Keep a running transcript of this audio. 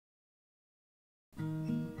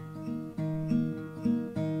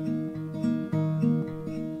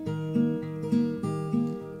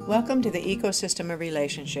Welcome to the Ecosystem of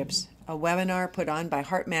Relationships, a webinar put on by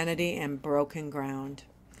Heartmanity and Broken Ground.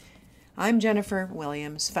 I'm Jennifer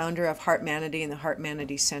Williams, founder of Heartmanity and the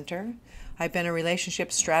Heartmanity Center. I've been a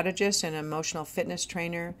relationship strategist and emotional fitness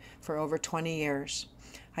trainer for over 20 years.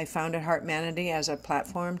 I founded Heartmanity as a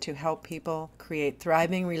platform to help people create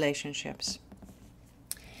thriving relationships.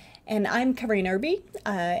 And I'm Kareen Erbe,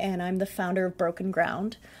 and I'm the founder of Broken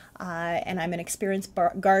Ground. And I'm an experienced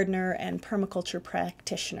gardener and permaculture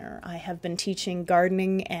practitioner. I have been teaching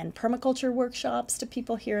gardening and permaculture workshops to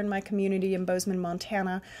people here in my community in Bozeman,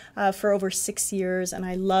 Montana for over 6 years, and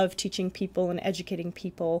I love teaching people and educating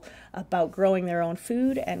people about growing their own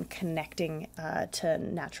food and connecting to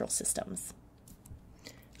natural systems.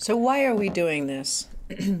 So why are we doing this?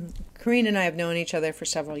 Kareen and I have known each other for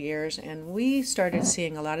several years, and we started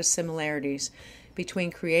seeing a lot of similarities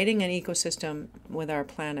between creating an ecosystem with our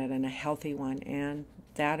planet, and a healthy one, and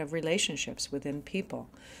that of relationships within people.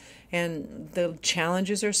 And the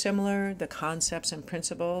challenges are similar, the concepts and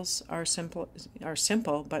principles are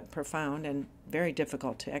simple but profound and very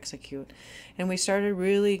difficult to execute. And we started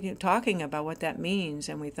really talking about what that means,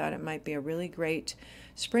 and we thought it might be a really great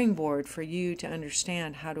springboard for you to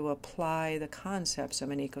understand how to apply the concepts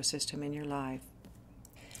of an ecosystem in your life.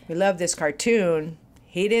 We love this cartoon.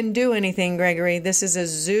 He didn't do anything, Gregory. This is a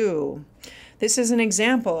zoo. This is an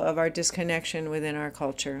example of our disconnection within our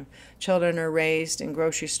culture. Children are raised in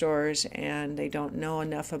grocery stores and they don't know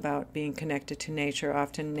enough about being connected to nature,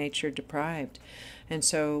 often nature deprived. And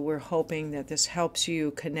so we're hoping that this helps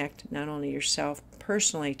you connect not only yourself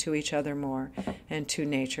personally to each other more and to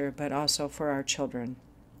nature, but also for our children.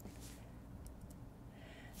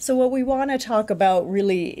 So what we want to talk about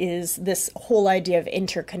really is this whole idea of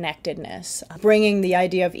interconnectedness, bringing the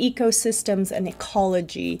idea of ecosystems and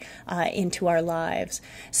ecology into our lives.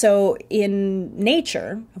 So in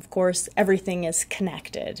nature, of course, everything is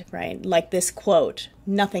connected, right? Like this quote,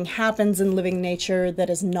 "Nothing happens in living nature that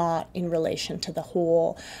is not in relation to the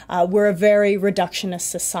whole." We're a very reductionist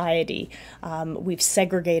society. We've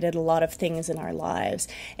segregated a lot of things in our lives,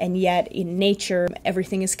 and yet in nature,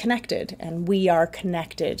 everything is connected, and we are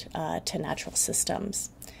connected to natural systems.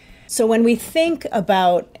 So when we think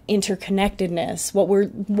about interconnectedness, what we're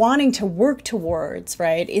wanting to work towards,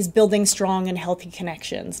 right, is building strong and healthy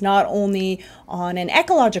connections, not only on an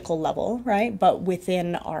ecological level, right, but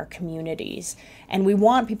within our communities. And we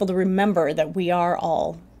want people to remember that we are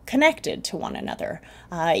all connected to one another.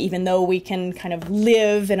 Even though we can kind of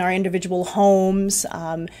live in our individual homes,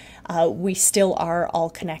 we still are all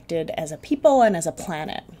connected as a people and as a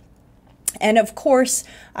planet. And of course,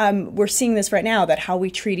 we're seeing this right now, that how we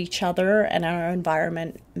treat each other and our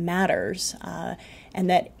environment matters, and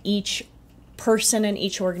that each person and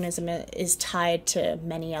each organism is tied to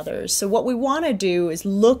many others. So what we want to do is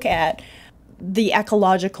look at the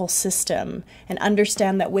ecological system and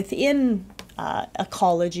understand that within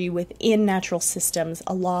ecology, within natural systems,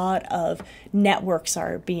 a lot of networks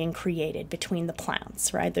are being created between the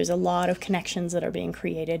plants, right? There's a lot of connections that are being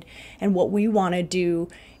created. And what we want to do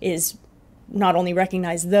is not only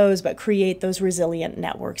recognize those, but create those resilient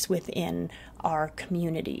networks within our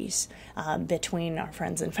communities, between our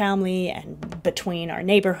friends and family, and between our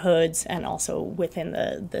neighborhoods, and also within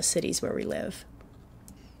the cities where we live.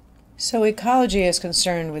 So ecology is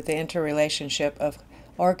concerned with the interrelationship of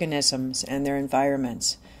organisms and their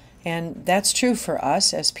environments. And that's true for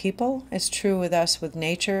us as people, it's true with us with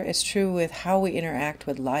nature, it's true with how we interact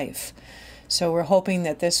with life. So we're hoping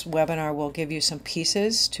that this webinar will give you some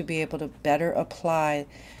pieces to be able to better apply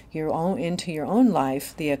into your own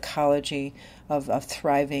life the ecology of a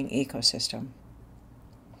thriving ecosystem.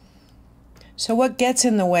 So what gets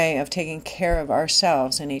in the way of taking care of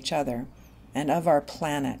ourselves and each other and of our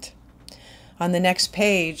planet? On the next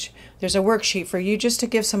page, there's a worksheet for you just to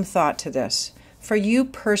give some thought to this. For you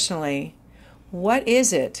personally, what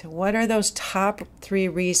is it? What are those top 3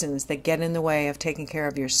 reasons that get in the way of taking care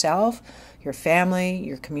of yourself, your family,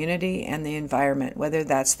 your community, and the environment, whether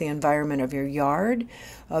that's the environment of your yard,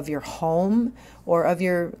 of your home, or of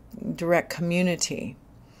your direct community?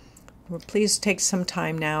 Well, please take some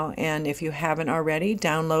time now, and if you haven't already,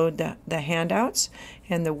 download the handouts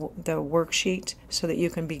and the worksheet so that you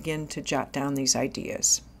can begin to jot down these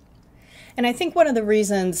ideas. And I think one of the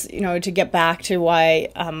reasons, to get back to why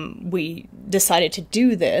we decided to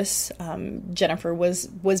do this, Jennifer, was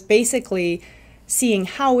basically seeing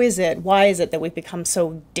why is it that we've become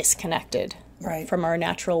so disconnected from our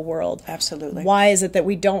natural world? Absolutely. Why is it that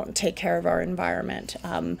we don't take care of our environment?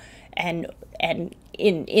 And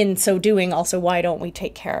in so doing, also, why don't we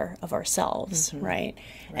take care of ourselves, right?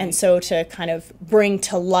 And so to kind of bring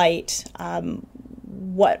to light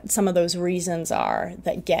what some of those reasons are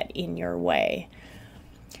that get in your way.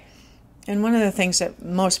 And one of the things that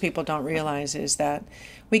most people don't realize is that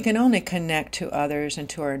we can only connect to others and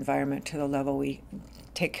to our environment to the level we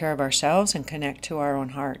take care of ourselves and connect to our own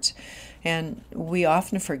hearts. And we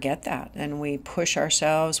often forget that, and we push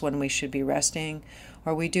ourselves when we should be resting,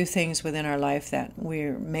 or we do things within our life that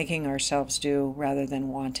we're making ourselves do rather than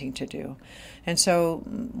wanting to do. And so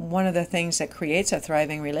one of the things that creates a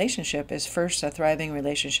thriving relationship is first a thriving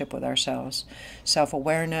relationship with ourselves.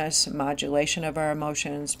 Self-awareness, modulation of our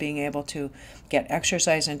emotions, being able to get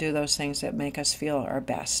exercise and do those things that make us feel our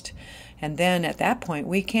best. And then at that point,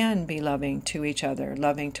 we can be loving to each other,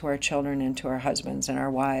 loving to our children and to our husbands and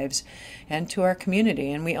our wives and to our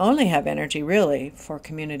community. And we only have energy, really, for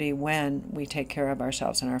community when we take care of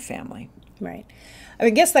ourselves and our family. Right.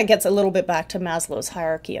 I guess that gets a little bit back to Maslow's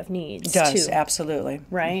hierarchy of needs. It does, too. Absolutely.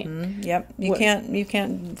 Right? Mm-hmm. Yep. You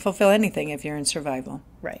can't fulfill anything if you're in survival.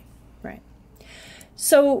 Right. Right.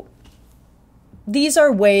 So these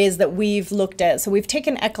are ways that we've looked at. So we've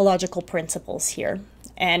taken ecological principles here.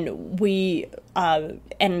 And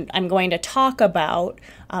I'm going to talk about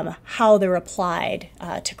how they're applied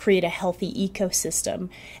to create a healthy ecosystem.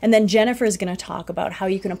 And then Jennifer is going to talk about how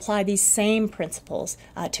you can apply these same principles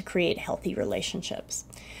to create healthy relationships.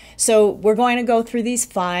 So we're going to go through these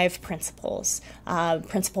 5 principles.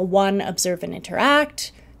 Principle 1, observe and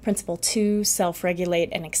interact. Principle 2, self-regulate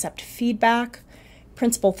and accept feedback.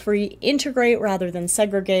 Principle 3, integrate rather than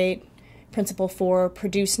segregate. Principle 4,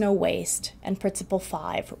 produce no waste. And Principle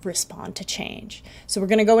 5, respond to change. So we're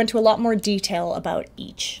going to go into a lot more detail about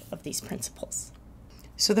each of these principles.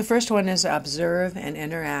 So the first one is observe and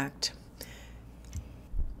interact.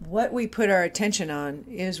 What we put our attention on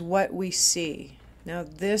is what we see. Now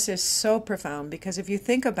this is so profound because if you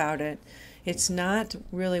think about it, it's not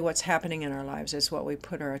really what's happening in our lives, it's what we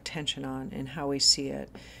put our attention on and how we see it.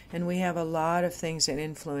 And we have a lot of things that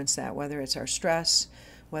influence that, whether it's our stress,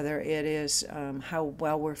 whether it is how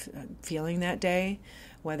well we're feeling that day,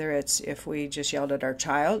 whether it's if we just yelled at our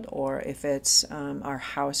child, or if it's our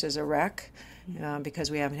house is a wreck because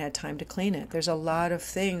we haven't had time to clean it. There's a lot of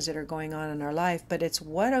things that are going on in our life, but it's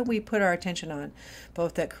what we put our attention on,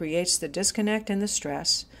 both that creates the disconnect and the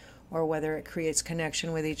stress, or whether it creates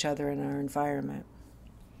connection with each other in our environment.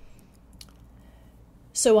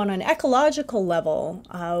 So on an ecological level,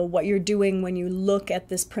 what you're doing when you look at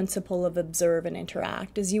this principle of observe and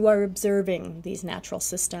interact is you are observing these natural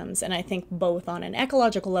systems. And I think both on an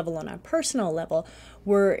ecological level and on a personal level,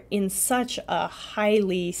 we're in such a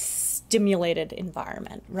highly stimulated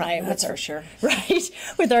environment, right? That's for sure. Right?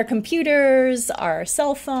 With our computers, our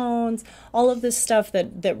cell phones, all of this stuff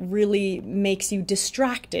that really makes you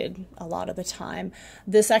distracted a lot of the time.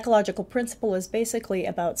 This ecological principle is basically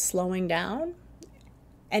about slowing down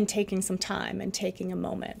and taking some time and taking a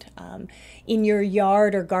moment. In your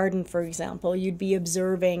yard or garden, for example, you'd be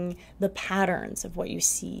observing the patterns of what you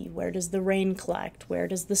see. Where does the rain collect? Where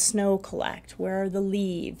does the snow collect? Where are the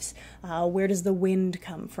leaves? Where does the wind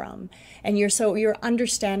come from? And you're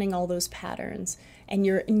understanding all those patterns, and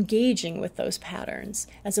you're engaging with those patterns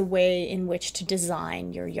as a way in which to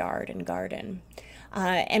design your yard and garden.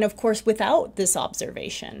 And of course, without this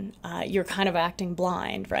observation, you're kind of acting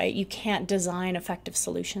blind, right? You can't design effective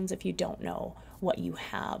solutions if you don't know what you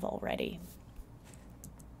have already.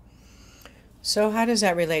 So how does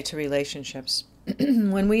that relate to relationships?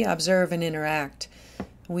 When we observe and interact,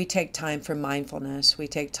 we take time for mindfulness. We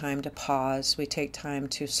take time to pause. We take time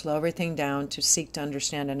to slow everything down, to seek to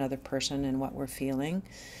understand another person and what we're feeling.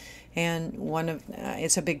 And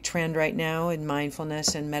it's a big trend right now in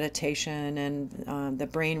mindfulness and meditation, and the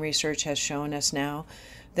brain research has shown us now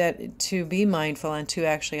that to be mindful and to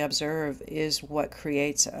actually observe is what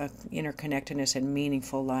creates a interconnectedness and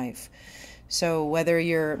meaningful life. So whether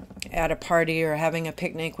you're at a party or having a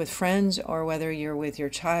picnic with friends, or whether you're with your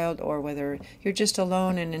child, or whether you're just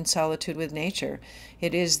alone and in solitude with nature,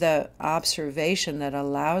 it is the observation that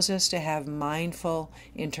allows us to have mindful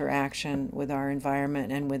interaction with our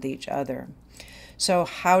environment and with each other. So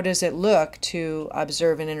how does it look to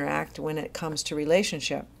observe and interact when it comes to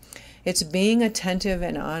relationship? It's being attentive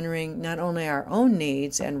and honoring not only our own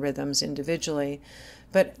needs and rhythms individually,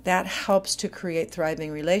 but that helps to create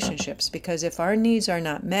thriving relationships, because if our needs are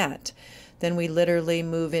not met, then we literally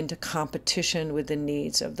move into competition with the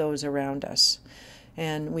needs of those around us.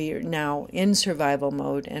 And we are now in survival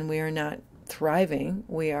mode, and we are not thriving,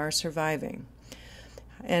 we are surviving.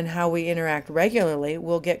 And how we interact regularly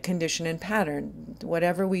will get conditioned and patterned.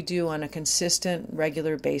 Whatever we do on a consistent,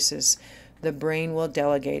 regular basis the brain will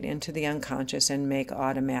delegate into the unconscious and make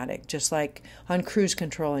automatic, just like on cruise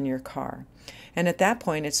control in your car. And at that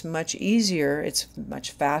point, it's much easier, it's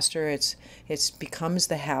much faster, it becomes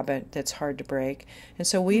the habit that's hard to break. And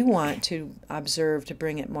so we want to observe to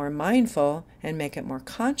bring it more mindful and make it more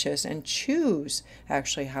conscious and choose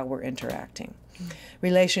actually how we're interacting.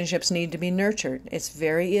 Relationships need to be nurtured. It's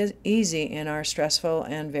very easy in our stressful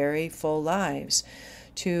and very full lives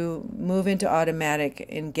to move into automatic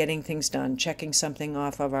in getting things done, checking something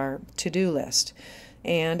off of our to-do list.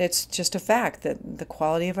 And it's just a fact that the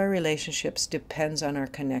quality of our relationships depends on our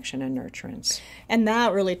connection and nurturance. And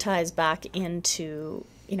that really ties back into,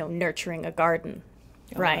 nurturing a garden,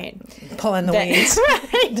 right? Pulling the weeds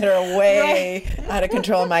that are way out of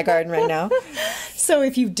control in my garden right now. So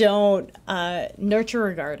if you don't nurture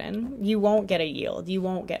a garden, you won't get a yield. You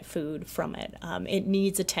won't get food from it. It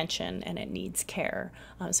needs attention and it needs care.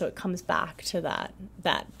 So it comes back to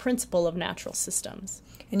that principle of natural systems.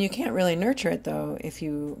 And you can't really nurture it, though, if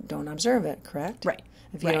you don't observe it, correct? Right.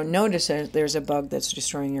 If you don't notice it, there's a bug that's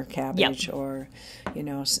destroying your cabbage, Yep. or,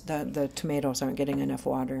 the tomatoes aren't getting enough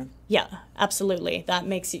water. Yeah, absolutely. That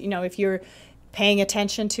makes, if you're paying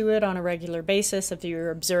attention to it on a regular basis, if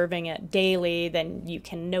you're observing it daily, then you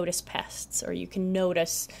can notice pests, or you can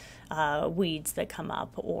notice weeds that come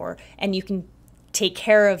up, and you can take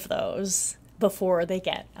care of those before they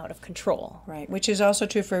get out of control. Right, which is also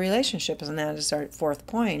true for relationships, and that is our fourth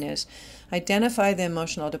point, is identify the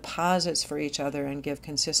emotional deposits for each other and give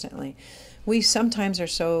consistently. We sometimes are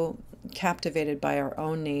so captivated by our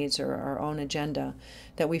own needs or our own agenda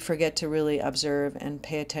that we forget to really observe and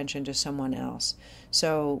pay attention to someone else.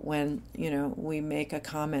 So when, we make a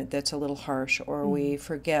comment that's a little harsh, or we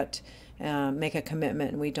forget, make a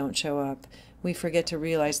commitment and we don't show up, we forget to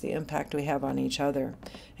realize the impact we have on each other.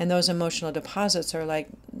 And those emotional deposits are like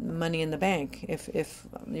money in the bank. If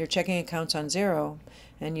your checking account's on zero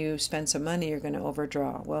and you spend some money, you're going to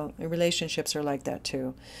overdraw. Well, relationships are like that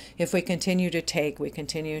too. If we continue to take, we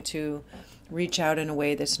continue to reach out in a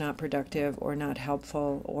way that's not productive or not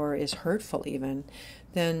helpful or is hurtful even,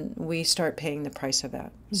 then we start paying the price of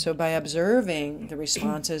that. So by observing the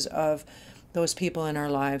responses of those people in our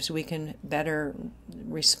lives, we can better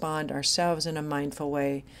respond ourselves in a mindful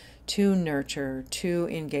way to nurture, to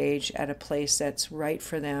engage at a place that's right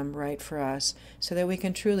for them, right for us, so that we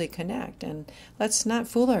can truly connect. And let's not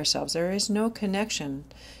fool ourselves. There is no connection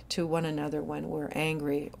to one another when we're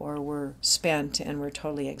angry or we're spent and we're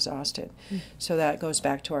totally exhausted. So that goes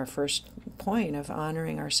back to our first point of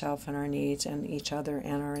honoring ourselves and our needs and each other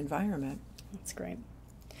and our environment. That's great.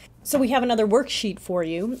 So we have another worksheet for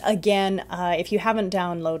you. Again, if you haven't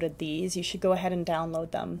downloaded these, you should go ahead and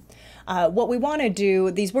download them. What we want to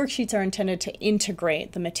do, these worksheets are intended to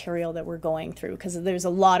integrate the material that we're going through, because there's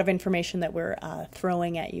a lot of information that we're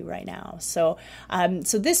throwing at you right now. So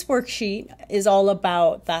this worksheet is all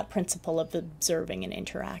about that principle of observing and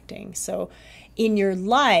interacting. So in your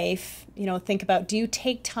life, think about, do you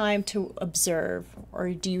take time to observe,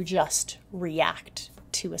 or do you just react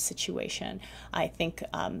to a situation? I think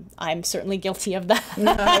I'm certainly guilty of that.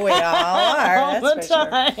 No, we all are. all That's the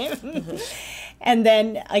time. Sure. And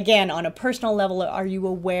then again, on a personal level, are you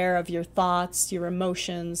aware of your thoughts, your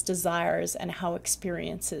emotions, desires, and how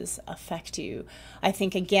experiences affect you? I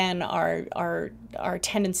think again, our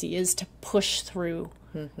tendency is to push through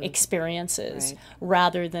experiences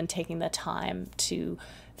rather than taking the time to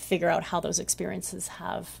figure out how those experiences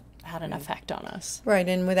have had an effect on us. Right,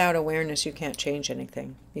 and without awareness, you can't change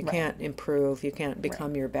anything. You can't improve. You can't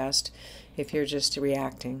become your best if you're just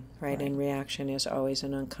reacting, right? And reaction is always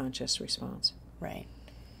an unconscious response. Right.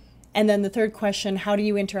 And then the third question, how do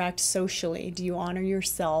you interact socially? Do you honor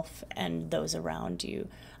yourself and those around you?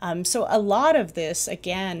 So a lot of this,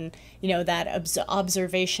 again, that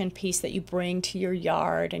observation piece that you bring to your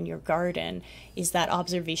yard and your garden is that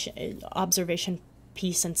observation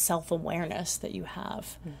piece and self-awareness that you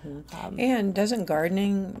have. And doesn't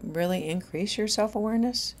gardening really increase your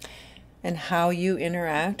self-awareness and how you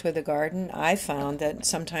interact with the garden? I found that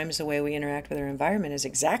sometimes the way we interact with our environment is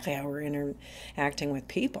exactly how we're interacting with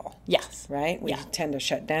people. Yes. Right? We tend to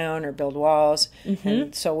shut down or build walls,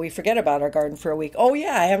 and so we forget about our garden for a week. Oh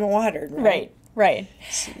yeah, I haven't watered. Right.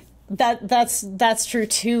 That's true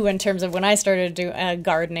too. In terms of when I started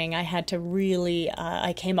gardening, I had to really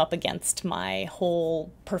I came up against my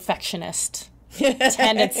whole perfectionist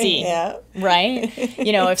tendency, right?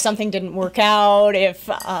 If something didn't work out,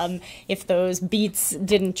 if those beets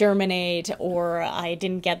didn't germinate, or I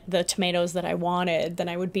didn't get the tomatoes that I wanted, then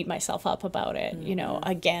I would beat myself up about it.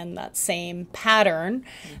 Again, that same pattern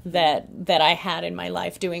that I had in my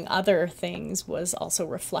life doing other things was also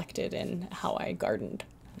reflected in how I gardened.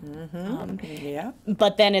 Yeah.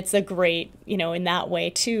 But then it's a great, in that way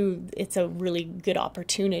too, it's a really good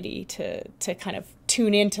opportunity to kind of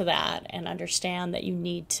tune into that and understand that you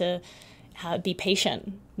need to be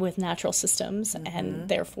patient with natural systems and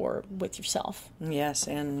therefore with yourself. Yes,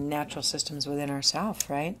 and natural systems within ourselves,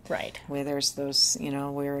 right? Right. Where there's those,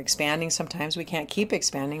 we're expanding. Sometimes we can't keep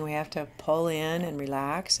expanding. We have to pull in and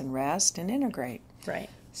relax and rest and integrate. Right.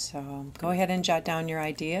 So go ahead and jot down your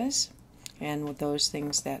ideas and with those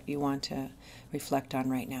things that you want to reflect on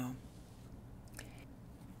right now.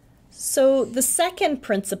 So the second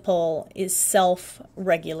principle is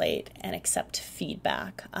self-regulate and accept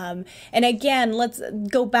feedback. And again, let's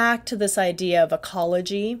go back to this idea of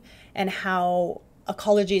ecology and how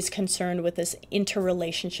ecology is concerned with this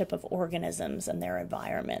interrelationship of organisms and their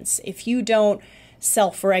environments. If you don't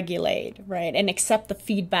self-regulate, right, and accept the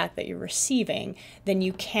feedback that you're receiving, then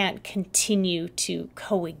you can't continue to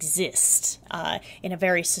coexist in a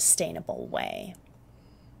very sustainable way.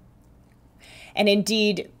 And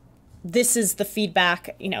indeed, this is the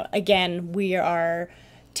feedback, again, we are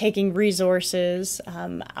taking resources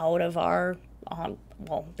out of our,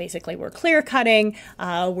 basically we're clear cutting,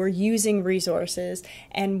 we're using resources,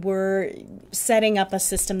 and we're setting up a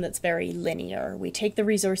system that's very linear. We take the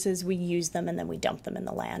resources, we use them, and then we dump them in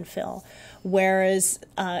the landfill. Whereas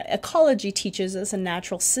ecology teaches us and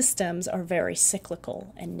natural systems are very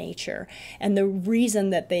cyclical in nature. And the reason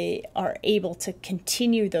that they are able to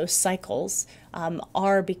continue those cycles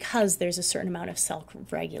are because there's a certain amount of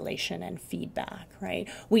self-regulation and feedback, right?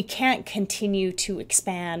 We can't continue to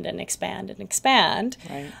expand and expand and expand.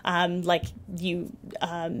 Right. Like you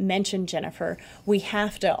mentioned, Jennifer, we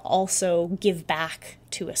have to also give back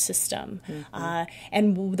to a system.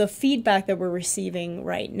 And the feedback that we're receiving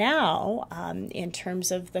right now in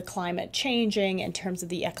terms of the climate changing, in terms of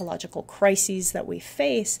the ecological crises that we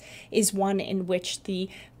face, is one in which the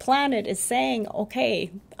planet is saying,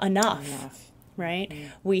 okay, enough. Right?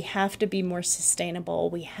 We have to be more sustainable.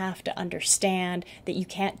 We have to understand that you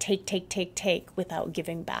can't take without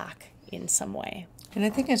giving back in some way. And I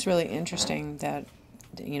think it's really interesting that,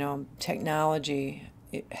 technology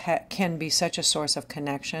can be such a source of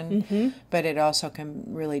connection, but it also can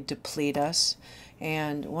really deplete us.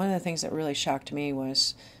 And one of the things that really shocked me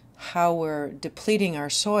was how we're depleting our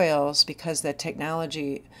soils because the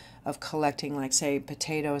technology of collecting, like, say,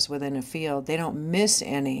 potatoes within a field, they don't miss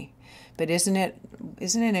any. But isn't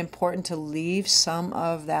it important to leave some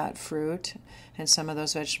of that fruit and some of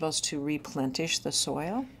those vegetables to replenish the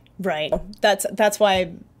soil? Right. That's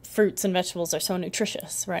why fruits and vegetables are so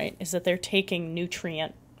nutritious, right? Is that they're taking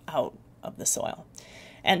nutrient out of the soil.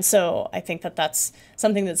 And so I think that that's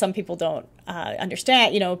something that some people don't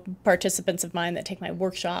understand. Participants of mine that take my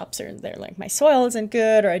workshops, or they're like, my soil isn't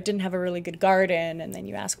good, or I didn't have a really good garden. And then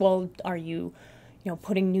you ask, well, are you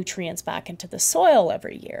putting nutrients back into the soil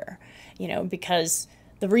every year? Because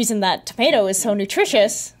the reason that tomato is so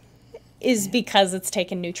nutritious is because it's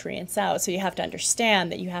taken nutrients out. So you have to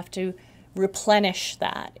understand that you have to replenish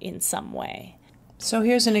that in some way. So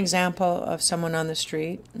here's an example of someone on the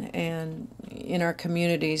street, and in our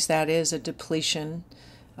communities that is a depletion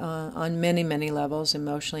on many, many levels,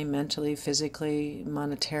 emotionally, mentally, physically,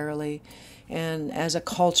 monetarily. And as a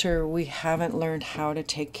culture, we haven't learned how to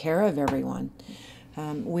take care of everyone.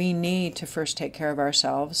 We need to first take care of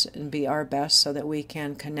ourselves and be our best so that we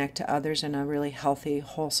can connect to others in a really healthy,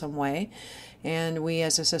 wholesome way. And we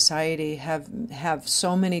as a society have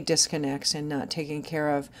so many disconnects in not taking care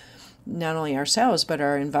of not only ourselves, but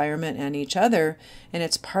our environment and each other. And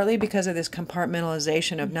it's partly because of this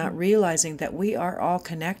compartmentalization of not realizing that we are all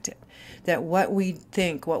connected, that what we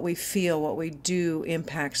think, what we feel, what we do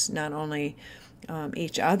impacts not only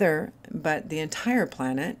each other, but the entire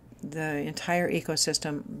planet, the entire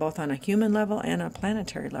ecosystem, both on a human level and a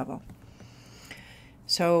planetary level.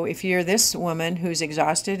 So if you're this woman who's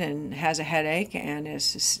exhausted and has a headache and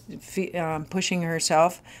is pushing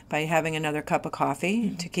herself by having another cup of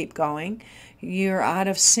coffee to keep going, you're out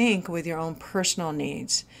of sync with your own personal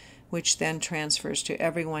needs, which then transfers to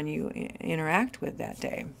everyone you interact with that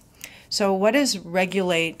day. So what does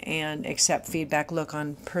regulate and accept feedback look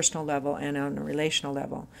on personal level and on a relational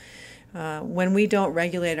level? When we don't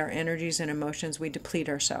regulate our energies and emotions, we deplete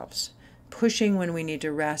ourselves. Pushing when we need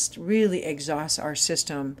to rest really exhausts our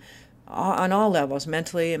system on all levels,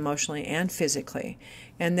 mentally, emotionally, and physically.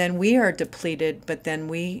 And then we are depleted, but then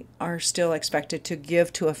we are still expected to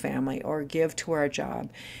give to a family or give to our job.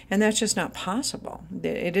 And that's just not possible.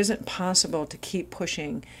 It isn't possible to keep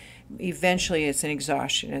pushing. Eventually it's an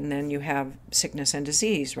exhaustion, and then you have sickness and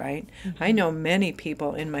disease, right? Mm-hmm. I know many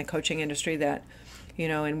people in my coaching industry that,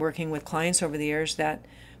 in working with clients over the years, that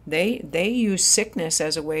they use sickness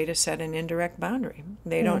as a way to set an indirect boundary.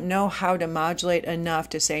 They don't know how to modulate enough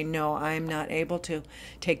to say, no, I'm not able to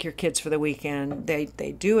take your kids for the weekend. They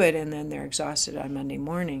do it, and then they're exhausted on Monday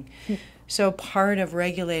morning. So part of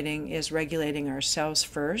regulating is regulating ourselves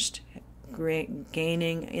first,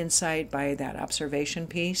 gaining insight by that observation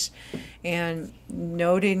piece, and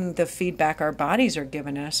noting the feedback our bodies are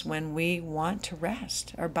giving us when we want to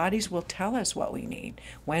rest. Our bodies will tell us what we need,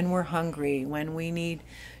 when we're hungry, when we need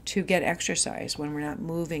to get exercise, when we're not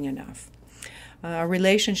moving enough. A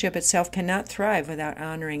relationship itself cannot thrive without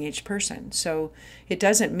honoring each person. So it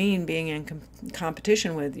doesn't mean being in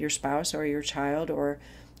competition with your spouse or your child or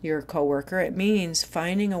your coworker. It means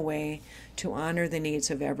finding a way to honor the needs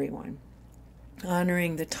of everyone.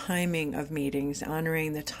 Honoring the timing of meetings,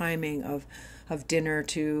 honoring the timing of dinner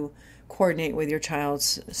to coordinate with your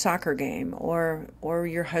child's soccer game or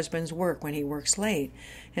your husband's work when he works late.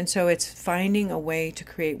 And so it's finding a way to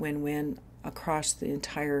create win-win across the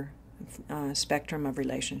entire spectrum of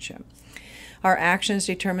relationship. Our actions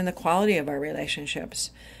determine the quality of our relationships.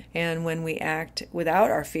 And when we act without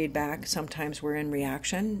our feedback, sometimes we're in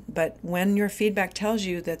reaction. But when your feedback tells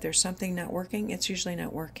you that there's something not working, it's usually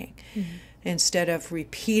not working. Mm-hmm. Instead of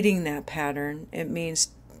repeating that pattern, it means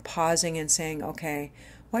pausing and saying, okay,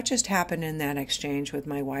 what just happened in that exchange with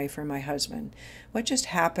my wife or my husband? What just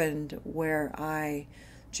happened where I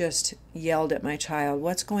just yelled at my child?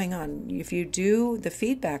 What's going on? If you do the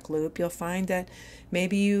feedback loop, you'll find that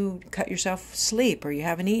maybe you cut yourself sleep, or you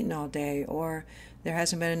haven't eaten all day, or there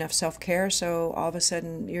hasn't been enough self-care, so all of a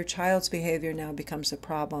sudden your child's behavior now becomes the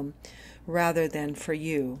problem rather than for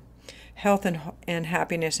you. Health and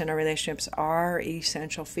happiness in our relationships are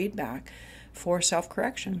essential feedback for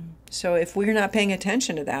self-correction. Mm-hmm. So if we're not paying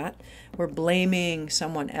attention to that, we're blaming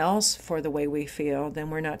someone else for the way we feel,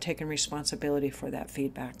 then we're not taking responsibility for that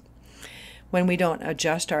feedback. When we don't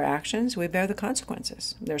adjust our actions, we bear the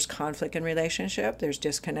consequences. There's conflict in relationship, there's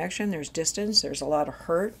disconnection, there's distance, there's a lot of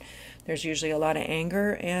hurt, there's usually a lot of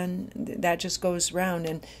anger, and that just goes round.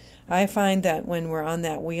 And I find that when we're on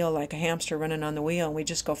that wheel like a hamster running on the wheel and we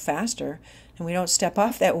just go faster and we don't step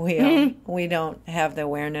off that wheel, we don't have the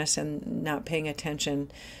awareness and not paying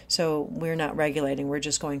attention. So we're not regulating. We're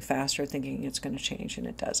just going faster thinking it's going to change, and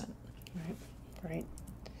it doesn't. Right.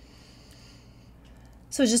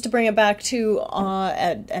 So just to bring it back to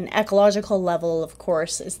at an ecological level, of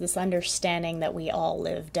course, is this understanding that we all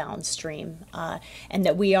live downstream and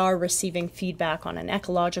that we are receiving feedback on an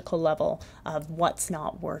ecological level of what's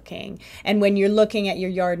not working. And when you're looking at your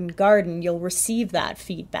yard and garden, you'll receive that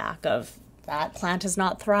feedback of that plant is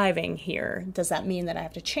not thriving here. Does that mean that I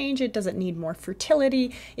have to change it? Does it need more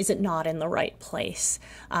fertility? Is it not in the right place?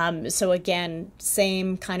 So again,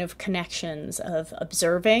 same kind of connections of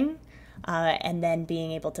observing, and then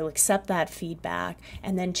being able to accept that feedback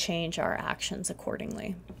and then change our actions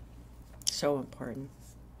accordingly. So important.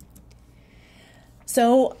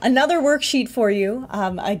 So another worksheet for you,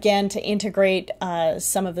 again, to integrate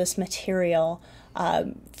some of this material.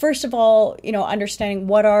 First of all, understanding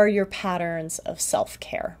what are your patterns of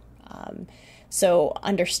self-care. So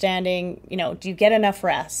understanding, do you get enough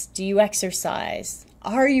rest? Do you exercise?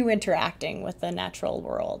 Are you interacting with the natural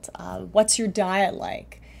world? What's your diet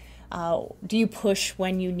like? Do you push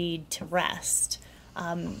when you need to rest?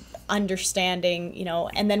 Understanding,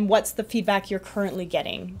 and then what's the feedback you're currently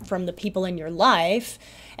getting from the people in your life?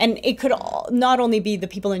 And it could not only be the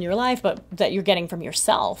people in your life, but that you're getting from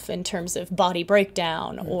yourself in terms of body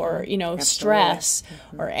breakdown or, stress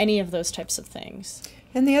or any of those types of things.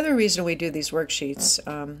 And the other reason we do these worksheets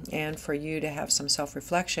and for you to have some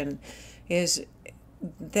self-reflection is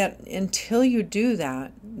that until you do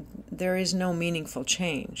that, there is no meaningful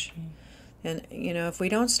change. And, if we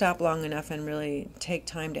don't stop long enough and really take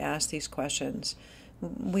time to ask these questions,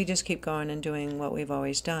 we just keep going and doing what we've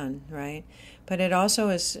always done, right? But it also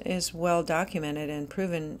is well documented and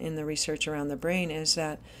proven in the research around the brain is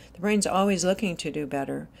that the brain's always looking to do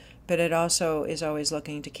better, but it also is always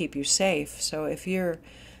looking to keep you safe. So if you're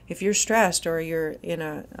stressed or you're in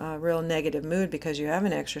a real negative mood because you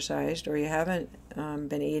haven't exercised or you haven't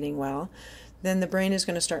been eating well, then the brain is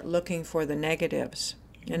going to start looking for the negatives,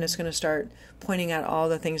 and it's going to start pointing out all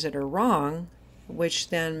the things that are wrong,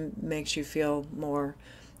 which then makes you feel more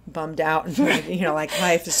bummed out and like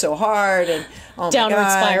life is so hard and oh my downward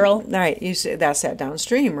God. Spiral. Right, that's that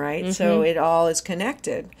downstream, right? Mm-hmm. So it all is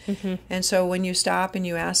connected. Mm-hmm. And so when you stop and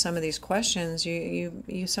you ask some of these questions, you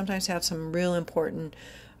sometimes have some real important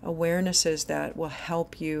awarenesses that will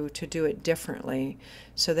help you to do it differently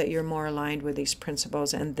so that you're more aligned with these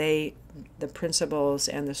principles, and the principles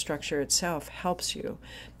and the structure itself helps you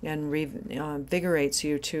and invigorates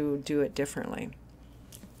you to do it differently.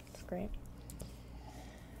 Great.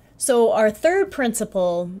 So our third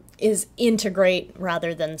principle is integrate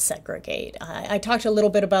rather than segregate. I talked a little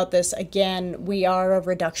bit about this. Again, we are a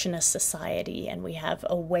reductionist society and we have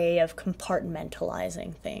a way of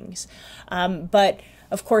compartmentalizing things. But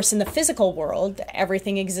of course, in the physical world,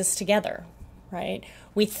 everything exists together, right?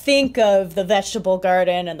 We think of the vegetable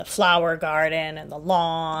garden and the flower garden and the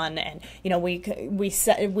lawn, and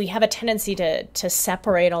we have a tendency to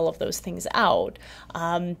separate all of those things out.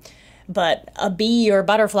 But a bee or a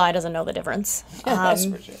butterfly doesn't know the difference. That's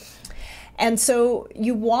for sure. And so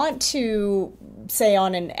you want to, say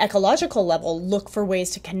on an ecological level, look for ways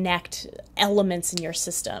to connect elements in your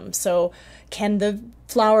system. So can the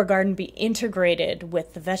flower garden be integrated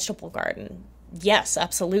with the vegetable garden? Yes,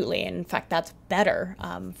 absolutely. In fact, that's better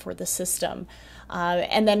for the system.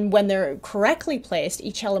 And then when they're correctly placed,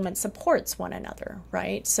 each element supports one another,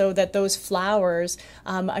 right? So that those flowers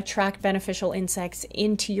attract beneficial insects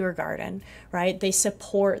into your garden, right? They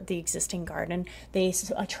support the existing garden. They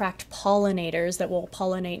attract pollinators that will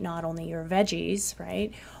pollinate not only your veggies,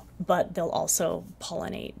 right? But they'll also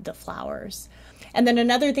pollinate the flowers. And then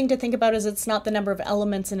another thing to think about is it's not the number of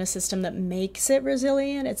elements in a system that makes it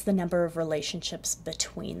resilient, it's the number of relationships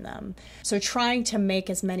between them. So trying to make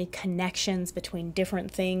as many connections between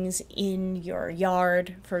different things in your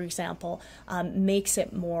yard, for example, makes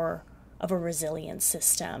it more of a resilient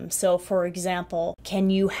system. So for example,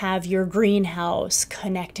 can you have your greenhouse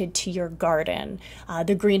connected to your garden?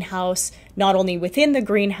 The greenhouse, not only within the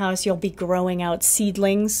greenhouse, you'll be growing out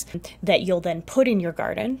seedlings that you'll then put in your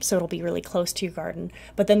garden, so it'll be really close to your garden.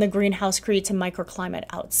 But then the greenhouse creates a microclimate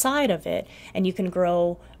outside of it, and you can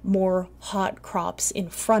grow more hot crops in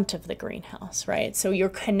front of the greenhouse, right? So you're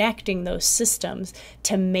connecting those systems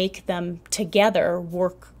to make them together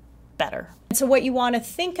work better. And so what you want to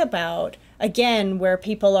think about, again, where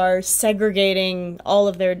people are segregating all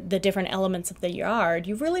of the different elements of the yard,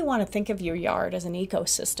 you really want to think of your yard as an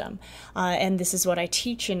ecosystem. And this is what I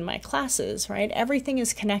teach in my classes, right? Everything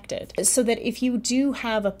is connected. So that if you do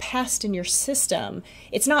have a pest in your system,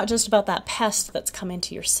 it's not just about that pest that's come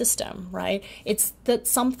into your system, right? It's that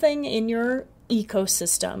something in your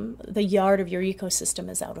ecosystem, the yard of your ecosystem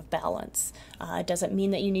is out of balance. It doesn't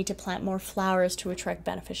mean that you need to plant more flowers to attract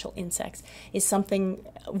beneficial insects. Is something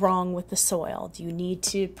wrong with the soil? Do you need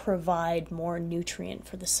to provide more nutrient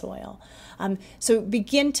for the soil? So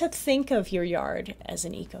begin to think of your yard as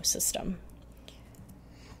an ecosystem.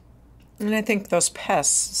 And I think those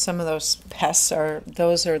pests, some of those pests are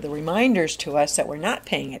the reminders to us that we're not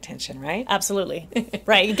paying attention, right? Absolutely.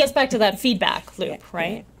 Right. It gets back to that feedback loop,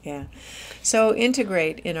 right? Yeah. So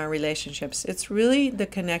integrate in our relationships. It's really the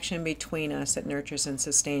connection between us that nurtures and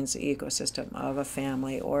sustains the ecosystem of a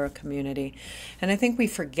family or a community. And I think we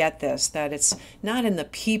forget this, that it's not in the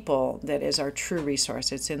people that is our true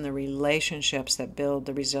resource. It's in the relationships that build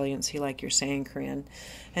the resiliency, like you're saying, Kareen.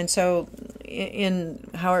 And so in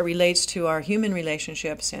how it relates to our human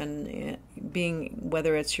relationships and being,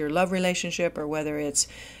 whether it's your love relationship or whether it's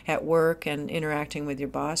at work and interacting with your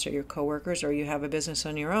boss or your coworkers or you have a business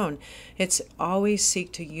on your own, it's always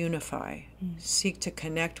seek to unify, seek to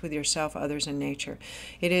connect with yourself, others, and nature.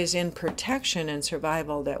 It is in protection and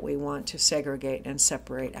survival that we want to segregate and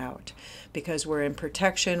separate out. Because we're in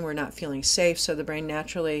protection, we're not feeling safe, so the brain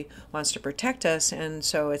naturally wants to protect us, and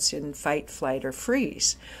so it's in fight, flight, or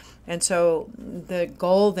freeze. And so the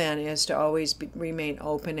goal then is to always remain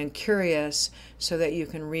open and curious so that you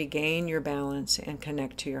can regain your balance and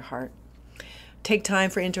connect to your heart. Take time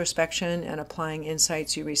for introspection and applying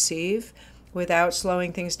insights you receive. Without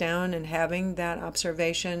slowing things down and having that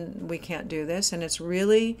observation, we can't do this. And it's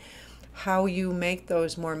really how you make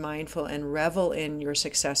those more mindful and revel in your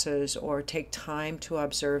successes or take time to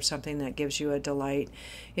observe something that gives you a delight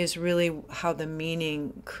is really how the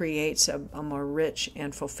meaning creates a more rich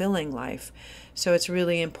and fulfilling life. So it's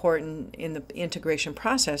really important in the integration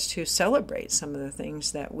process to celebrate some of the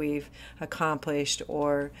things that we've accomplished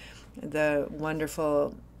or the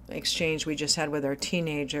wonderful exchange we just had with our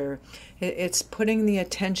teenager. It's putting the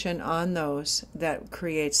attention on those that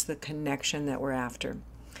creates the connection that we're after.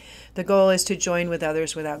 The goal is to join with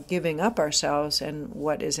others without giving up ourselves and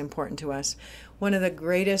what is important to us. One of the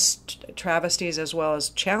greatest travesties as well as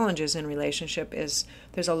challenges in relationship is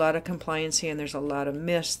there's a lot of compliancy and there's a lot of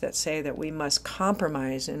myths that say that we must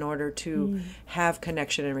compromise in order to have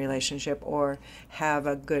connection in relationship or have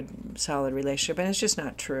a good, solid relationship. And it's just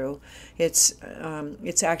not true. It's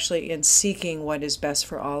actually in seeking what is best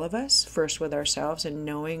for all of us, first with ourselves and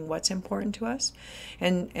knowing what's important to us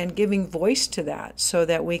and giving voice to that so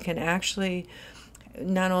that we can actually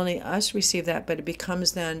not only us receive that, but it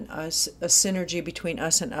becomes then a synergy between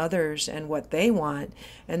us and others and what they want.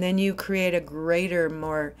 And then you create a greater,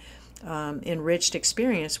 more enriched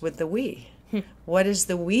experience with the we. What is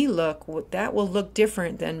the we look? That will look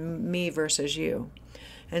different than me versus you.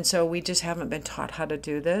 And so we just haven't been taught how to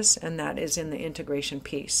do this, and that is in the integration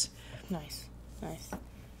piece. Nice, nice.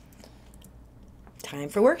 Time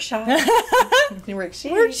for workshop.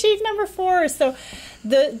 Worksheet number 4. So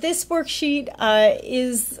this worksheet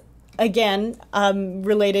is, again,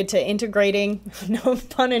 related to integrating, no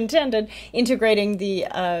pun intended, integrating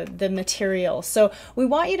the material. So we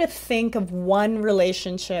want you to think of one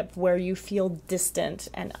relationship where you feel distant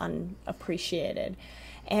and unappreciated.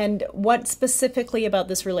 And what specifically about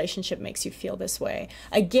this relationship makes you feel this way?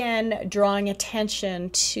 Again, drawing attention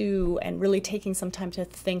to and really taking some time to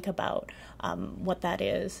think about what that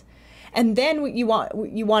is. And then you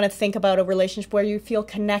want to think about a relationship where you feel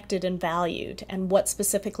connected and valued, and what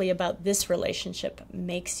specifically about this relationship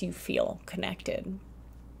makes you feel connected.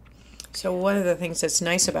 So one of the things that's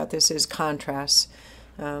nice about this is contrasts.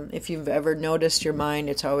 If you've ever noticed your mind,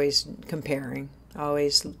 it's always comparing,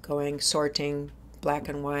 always going, sorting, black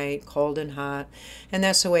and white, cold and hot, and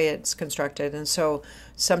that's the way it's constructed. And so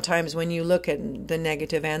sometimes when you look at the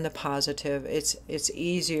negative and the positive, it's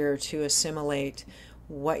easier to assimilate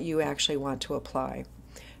what you actually want to apply.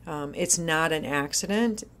 It's not an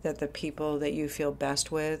accident that the people that you feel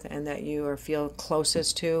best with and that you feel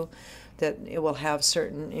closest to, that it will have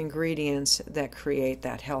certain ingredients that create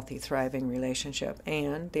that healthy, thriving relationship,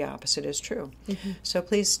 and the opposite is true. Mm-hmm. So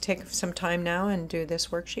please take some time now and do this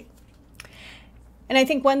worksheet. And I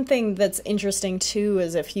think one thing that's interesting, too,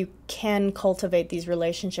 is if you can cultivate these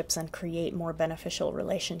relationships and create more beneficial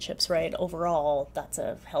relationships, right? Overall, that's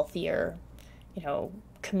a healthier,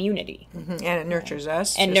 community. Mm-hmm. And it nurtures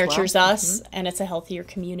us. And nurtures us, mm-hmm. and it's a healthier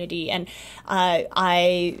community. And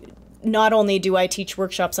I not only do I teach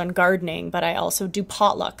workshops on gardening, but I also do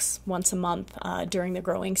potlucks once a month during the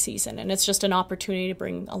growing season. And it's just an opportunity to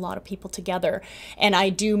bring a lot of people together. And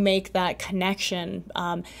I do make that connection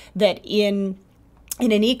that in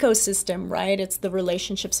an ecosystem, right, it's the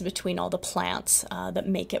relationships between all the plants that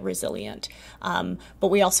make it resilient. But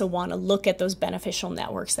we also want to look at those beneficial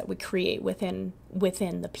networks that we create within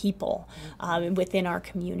the people, within our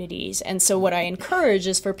communities. And so what I encourage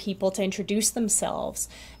is for people to introduce themselves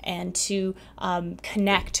and to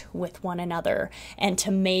connect with one another and to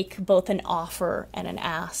make both an offer and an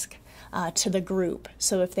ask to the group.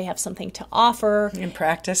 So if they have something to offer in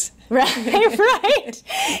practice, right.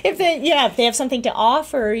 If they have something to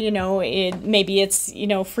offer, maybe it's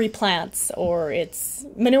free plants or it's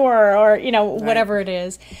manure or whatever it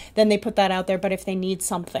is, then they put that out there. But if they need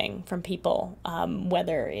something from people,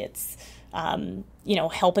 whether it's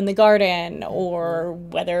help in the garden or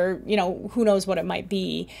whether, who knows what it might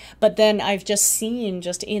be. But then I've just seen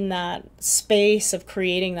just in that space of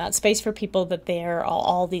creating that space for people that there are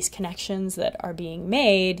all these connections that are being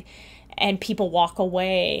made, and people walk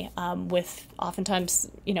away with oftentimes,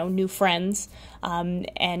 new friends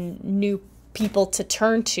and new people to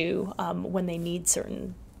turn to when they need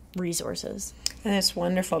certain resources. And it's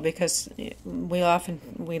wonderful because we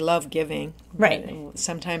love giving. Right. But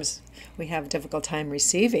sometimes we have a difficult time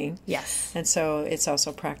receiving. Yes. And so it's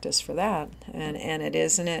also practice for that. And it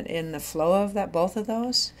isn't it in the flow of that, both of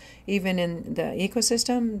those, even in the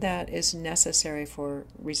ecosystem, that is necessary for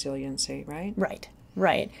resiliency, right?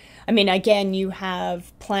 Right. I mean, again, you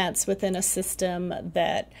have plants within a system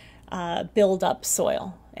that build up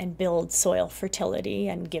soil and build soil fertility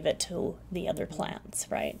and give it to the other plants,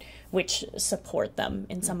 right, which support them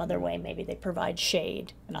in some other way. Maybe they provide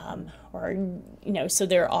shade so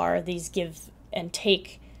there are these give and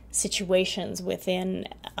take situations within,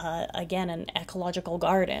 again, an ecological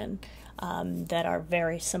garden that are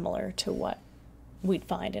very similar to what we'd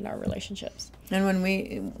find in our relationships. And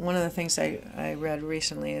one of the things I read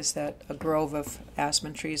recently is that a grove of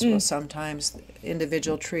aspen trees will sometimes,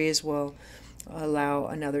 individual trees will allow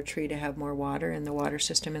another tree to have more water in the water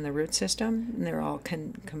system and the root system, and they're all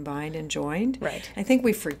combined and joined. Right. I think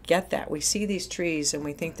we forget that. We see these trees and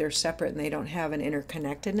we think they're separate and they don't have an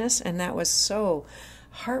interconnectedness, and that was so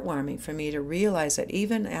heartwarming for me to realize that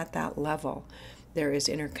even at that level, there is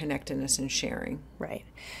interconnectedness and sharing. Right.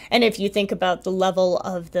 And if you think about the level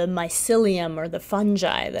of the mycelium or the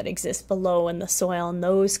fungi that exist below in the soil and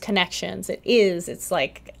those connections, it's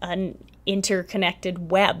like an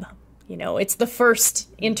interconnected web. It's the first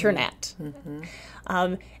internet.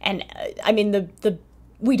 Mm-hmm. And I mean,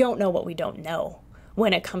 we don't know what we don't know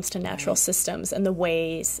when it comes to natural systems and the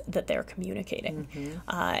ways that they're communicating.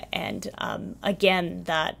 Mm-hmm. Again,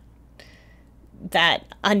 that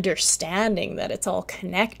understanding that it's all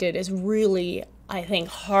connected is really, I think,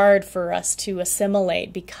 hard for us to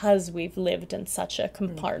assimilate because we've lived in such a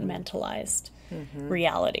compartmentalized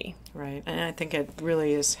reality. Right. And I think it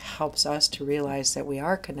really helps us to realize that we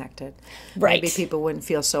are connected. Right. Maybe people wouldn't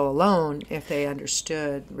feel so alone if they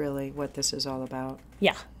understood really what this is all about.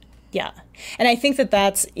 Yeah. Yeah. And I think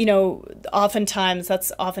that's,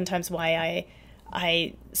 oftentimes why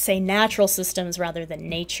I say natural systems rather than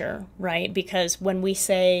nature, right? Because when we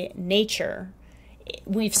say nature,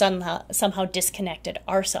 we've somehow disconnected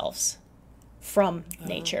ourselves from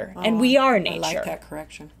nature. And we are nature. I like that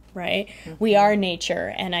correction. Right? We are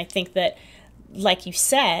nature. And I think that, like you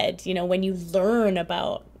said, when you learn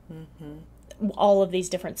about all of these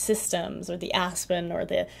different systems, or the aspen or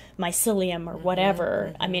the mycelium or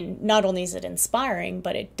whatever, I mean, not only is it inspiring,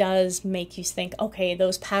 but it does make you think, okay,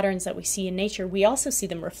 those patterns that we see in nature, we also see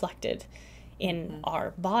them reflected in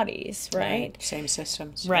our bodies, right? Same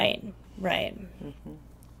systems. Right.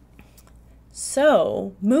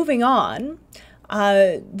 So, moving on,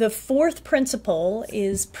 the fourth principle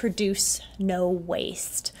is produce no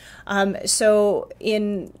waste. So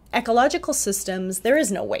in ecological systems, there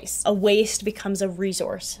is no waste. A waste becomes a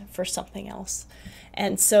resource for something else.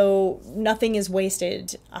 And so nothing is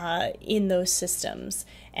wasted in those systems.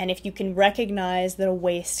 And if you can recognize that a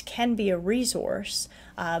waste can be a resource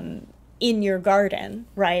in your garden,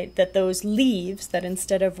 right, that those leaves, that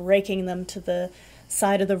instead of raking them to the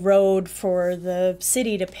side of the road for the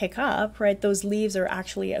city to pick up, right, those leaves are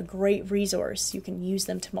actually a great resource. You can use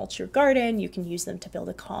them to mulch your garden. You can use them to build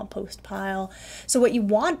a compost pile. So what you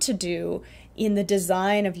want to do in the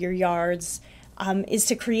design of your yards is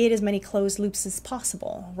to create as many closed loops as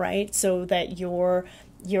possible, right? So that you're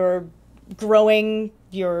growing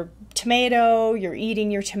your tomato, you're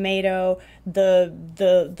eating your tomato, the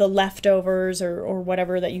leftovers or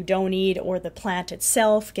whatever that you don't eat, or the plant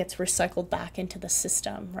itself gets recycled back into the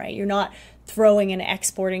system, right? You're not throwing and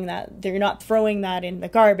exporting that. You're not throwing that in the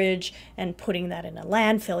garbage and putting that in a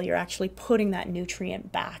landfill. You're actually putting that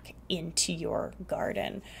nutrient back into your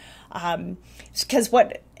garden. Because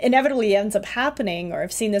what inevitably ends up happening, or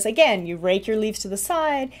I've seen this again, you rake your leaves to the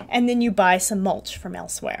side and then you buy some mulch from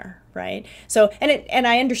elsewhere, right? So, and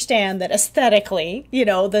I understand that aesthetically,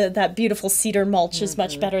 that beautiful cedar mulch is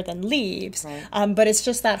much better than leaves, right. But it's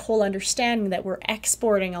just that whole understanding that we're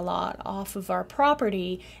exporting a lot off of our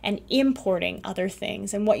property and importing other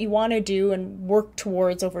things. And what you want to do and work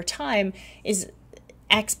towards over time is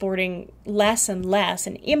exporting less and less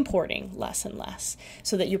and importing less and less,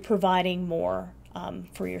 so that you're providing more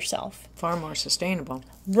for yourself. Far more sustainable.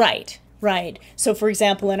 Right. So, for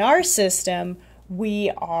example, in our system,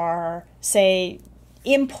 we are, say,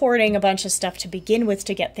 importing a bunch of stuff to begin with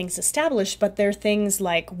to get things established, but they're things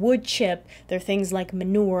like wood chip, they're things like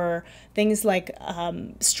manure, things like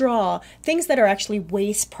straw, things that are actually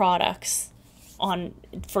waste products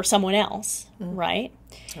for someone else, right?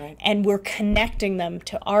 Right. And we're connecting them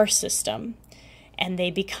to our system, and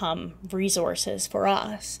they become resources for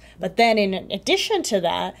us. But then in addition to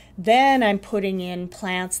that, then I'm putting in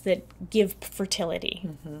plants that give fertility,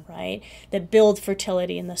 right? That build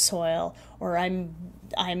fertility in the soil, or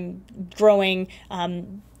I'm growing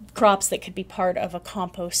crops that could be part of a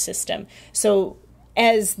compost system. So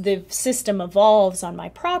as the system evolves on my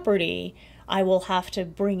property, I will have to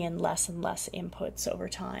bring in less and less inputs over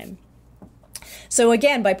time. So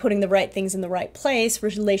again, by putting the right things in the right place,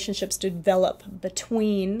 relationships develop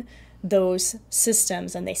between those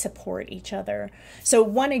systems and they support each other. So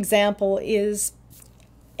one example is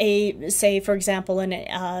for example,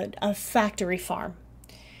 a factory farm.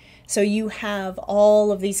 So you have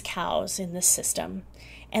all of these cows in the system,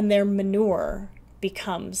 and their manure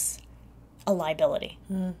becomes a liability,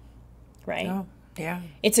 right? Oh, yeah.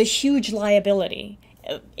 It's a huge liability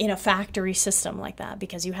in a factory system like that,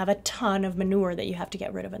 because you have a ton of manure that you have to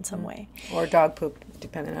get rid of in some way. Or dog poop,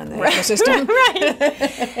 depending on the ecosystem.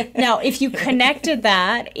 Right. Now, if you connected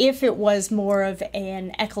that, if it was more of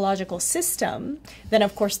an ecological system, then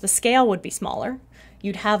of course the scale would be smaller.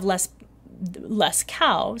 You'd have less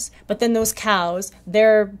cows, but then those cows,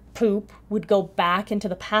 their poop would go back into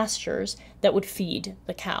the pastures that would feed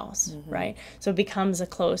the cows, right? So it becomes a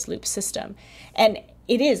closed loop system. And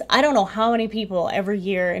it is. I don't know how many people every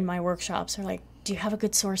year in my workshops are like, do you have a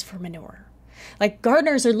good source for manure? Like,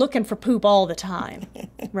 gardeners are looking for poop all the time,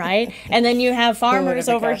 right? And then you have farmers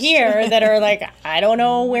over here that are like, I don't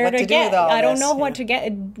know where to get. I don't know what to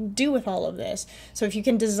do with all of this. So if you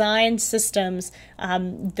can design systems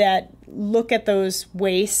that look at those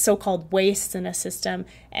wastes, so-called wastes in a system,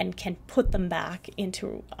 and can put them back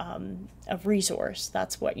into a resource,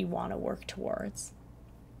 that's what you want to work towards.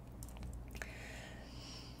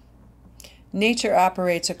 Nature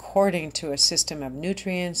operates according to a system of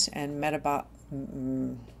nutrients and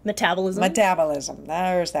metabolism,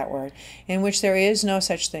 there's that word, in which there is no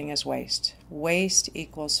such thing as waste. Waste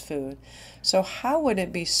equals food. So how would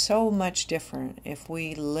it be so much different if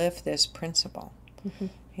we live this principle? Mm-hmm.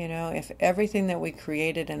 You know, if everything that we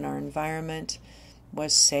created in our environment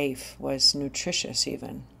was safe, was nutritious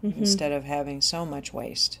even, instead of having so much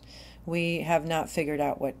waste. We have not figured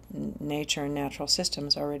out what nature and natural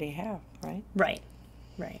systems already have, right? Right.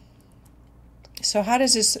 So how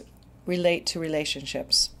does this relate to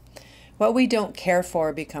relationships? What we don't care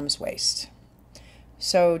for becomes waste.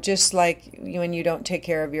 So just like when you don't take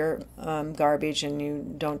care of your garbage and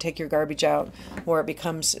you don't take your garbage out, or it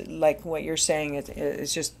becomes like what you're saying,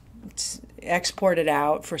 it's just exported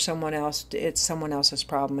out for someone else, it's someone else's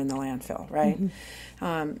problem in the landfill, right?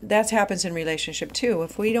 That happens in relationship too.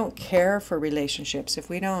 If we don't care for relationships, if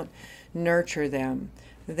we don't nurture them,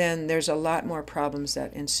 then there's a lot more problems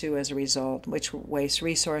that ensue as a result, which waste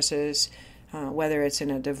resources, whether it's in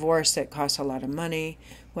a divorce that costs a lot of money,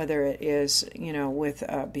 whether it is, with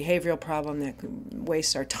a behavioral problem that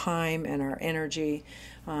wastes our time and our energy,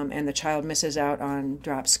 and the child misses out on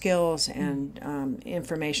drop skills and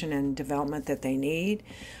information and development that they need.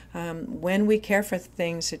 When we care for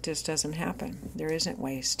things, it just doesn't happen. There isn't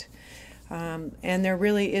waste. And there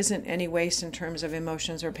really isn't any waste in terms of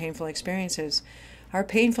emotions or painful experiences. Our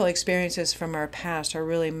painful experiences from our past are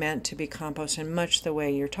really meant to be composted in much the way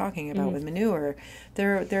you're talking about with manure.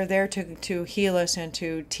 They're there to heal us and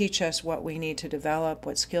to teach us what we need to develop,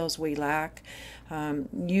 what skills we lack,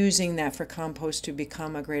 using that for compost to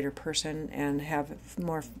become a greater person and have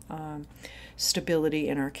more stability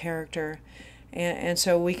in our character. And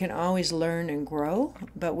so we can always learn and grow,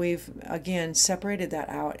 but we've, again, separated that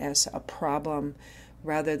out as a problem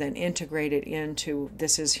rather than integrate it into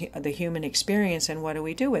this is the human experience and what do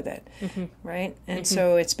we do with it, right? And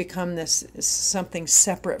so it's become this something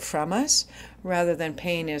separate from us rather than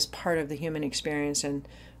pain is part of the human experience and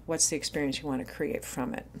what's the experience you want to create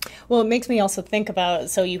from it. Well, it makes me also think about,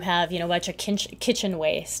 so you have, a bunch of kitchen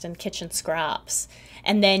waste and kitchen scraps,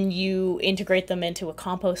 and then you integrate them into a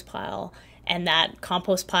compost pile. And that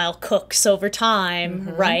compost pile cooks over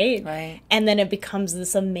time, right? Right. And then it becomes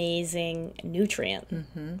this amazing nutrient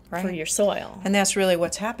for your soil. And that's really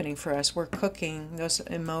what's happening for us. We're cooking those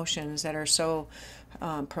emotions that are so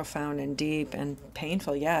profound and deep and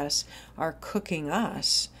painful, yes, are cooking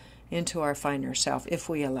us into our finer self if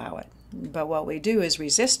we allow it. But what we do is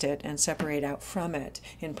resist it and separate out from it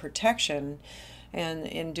in protection. And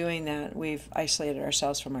in doing that, we've isolated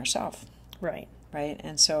ourselves from ourselves. Right. Right?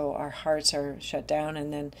 And so our hearts are shut down,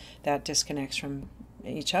 and then that disconnects from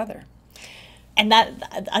each other. And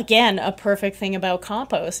that, again, a perfect thing about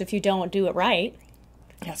compost, if you don't do it right.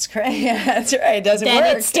 That's correct. Yeah, that's right. It doesn't work.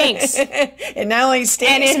 Then it stinks. It not only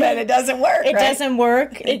stinks, but it doesn't work. It doesn't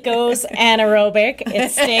work. It goes anaerobic.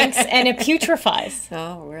 It stinks, and it putrefies.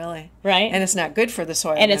 Oh, really? Right? And it's not good for the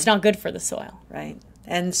soil. And it's not good for the soil. Right.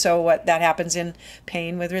 And so that happens in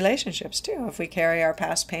pain with relationships too. If we carry our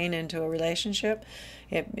past pain into a relationship,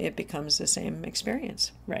 it becomes the same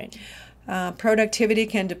experience. Right. Productivity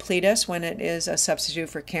can deplete us when it is a substitute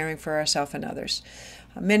for caring for ourselves and others.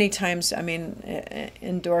 Many times,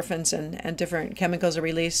 endorphins and different chemicals are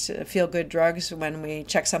released, feel-good drugs when we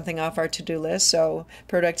check something off our to-do list. So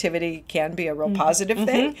productivity can be a real positive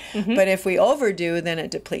thing. But if we overdo, then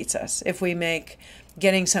it depletes us. If we make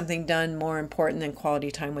getting something done more important than quality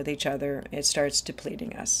time with each other, it starts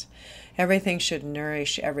depleting us. Everything should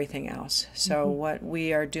nourish everything else. So what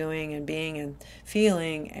we are doing and being and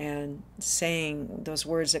feeling and saying, those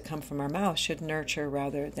words that come from our mouth, should nurture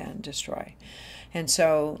rather than destroy. And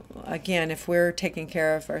so, again, if we're taking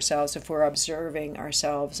care of ourselves, if we're observing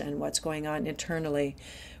ourselves and what's going on internally,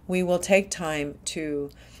 we will take time to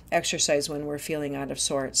exercise when we're feeling out of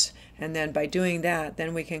sorts. And then by doing that,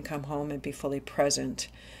 then we can come home and be fully present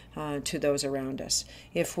to those around us.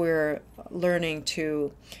 If we're learning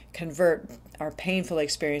to convert our painful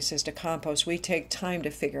experiences to compost, we take time to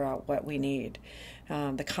figure out what we need.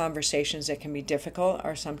 The conversations that can be difficult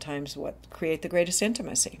are sometimes what create the greatest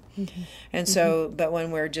intimacy. And so, but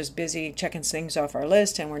when we're just busy checking things off our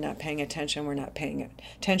list and we're not paying attention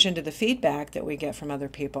to the feedback that we get from other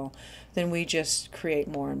people, then we just create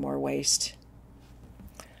more and more waste.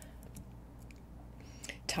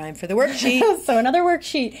 Time for the worksheet. So another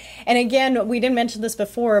worksheet. And again, we didn't mention this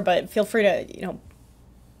before, but feel free to,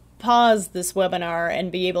 pause this webinar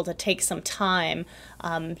and be able to take some time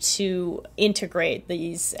to integrate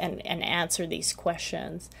these and answer these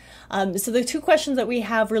questions. So the two questions that we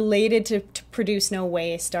have related to produce no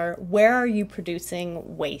waste are, where are you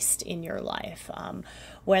producing waste in your life?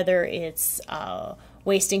 Whether it's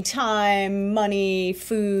wasting time, money,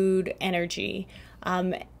 food, energy.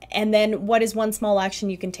 And then what is one small action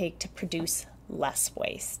you can take to produce less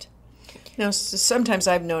waste? Sometimes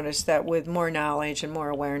I've noticed that with more knowledge and more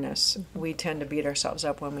awareness, we tend to beat ourselves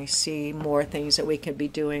up when we see more things that we could be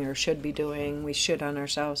doing or should be doing. We should on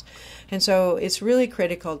ourselves. And so it's really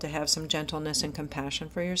critical to have some gentleness and compassion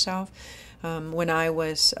for yourself. When I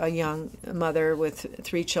was a young mother with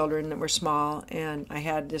 3 children that were small, and I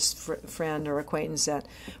had this friend or acquaintance that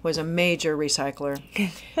was a major recycler,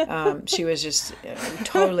 she was just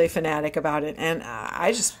totally fanatic about it. And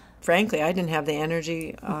I just, frankly, I didn't have the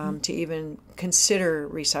energy to even consider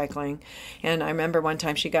recycling. And I remember one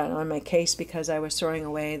time she got on my case because I was throwing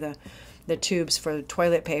away the tubes for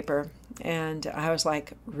toilet paper. And I was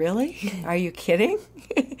like, really? Are you kidding?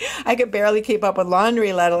 I could barely keep up with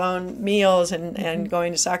laundry, let alone meals and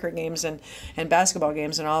going to soccer games and basketball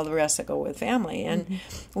games and all the rest that go with family. And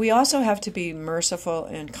we also have to be merciful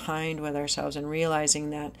and kind with ourselves and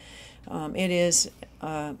realizing that it is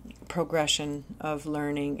a progression of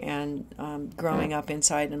learning and growing up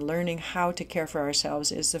inside, and learning how to care for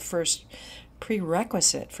ourselves is the first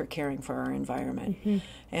prerequisite for caring for our environment.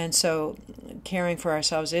 And so caring for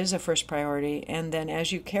ourselves is a first priority, and then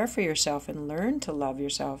as you care for yourself and learn to love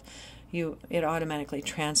yourself, it automatically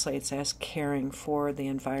translates as caring for the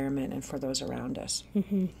environment and for those around us.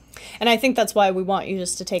 And I think that's why we want you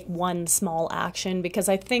just to take one small action, because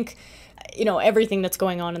I think, everything that's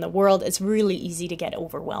going on in the world, it's really easy to get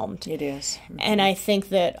overwhelmed. It is. And I think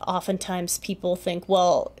that oftentimes people think,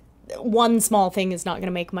 well, one small thing is not going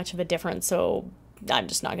to make much of a difference, so I'm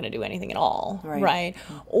just not going to do anything at all, right?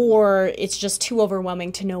 Or it's just too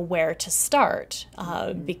overwhelming to know where to start,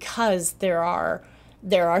 because there are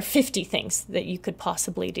 50 things that you could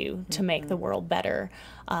possibly do to make the world better.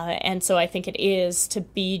 And so I think it is to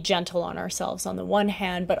be gentle on ourselves on the one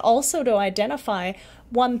hand, but also to identify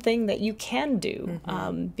one thing that you can do,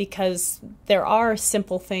 because there are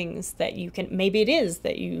simple things that you can, maybe it is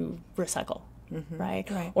that you recycle. Right?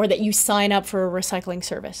 Or that you sign up for a recycling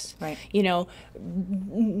service.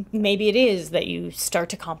 Maybe it is that you start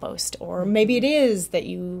to compost, or maybe it is that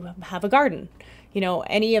you have a garden.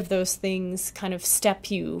 Any of those things kind of step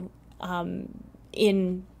you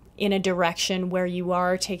in a direction where you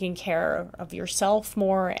are taking care of yourself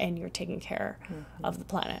more, and you're taking care of the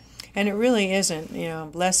planet. And it really isn't,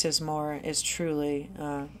 less is more is truly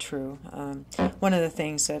true. One of the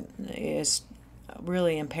things that is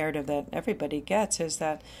really imperative that everybody gets is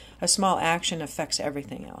that a small action affects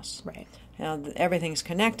everything else. Right. Everything's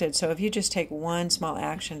connected. So if you just take one small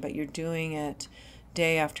action, but you're doing it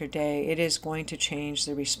day after day, it is going to change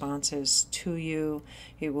the responses to you.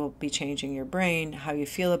 It will be changing your brain, how you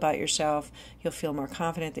feel about yourself. You'll feel more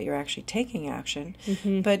confident that you're actually taking action.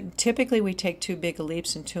 But typically we take too big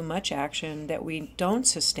leaps and too much action that we don't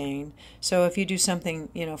sustain. So if you do something,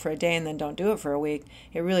 for a day and then don't do it for a week,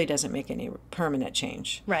 it really doesn't make any permanent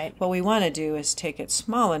change. Right. What we want to do is take it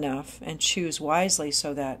small enough and choose wisely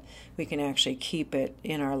so that we can actually keep it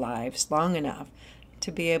in our lives long enough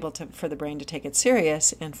to be able to, for the brain to take it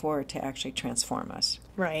serious and for it to actually transform us.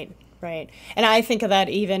 Right. And I think of that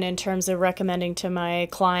even in terms of recommending to my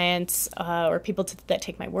clients or people that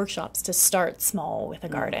take my workshops to start small with a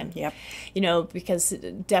garden. Because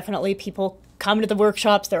definitely people come to the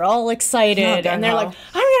workshops, they're all excited, and they're like, I'm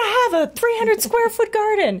going to have a 300 square foot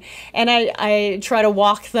garden. And I try to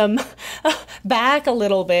walk them back a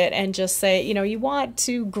little bit and just say, you want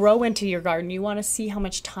to grow into your garden. You want to see how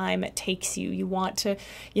much time it takes you. You want to,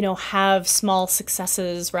 have small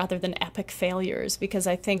successes rather than epic failures, because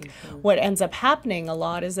I think what ends up happening a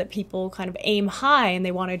lot is that people kind of aim high and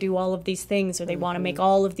they want to do all of these things, or they want to make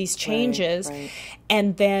all of these changes,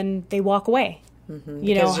 and then they walk away.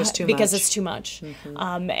 Because it's too much.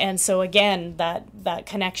 And so again, that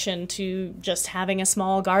connection to just having a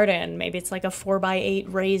small garden, maybe it's like a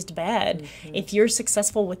 4x8 raised bed. If you're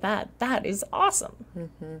successful with that is awesome.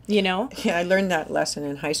 Yeah, I learned that lesson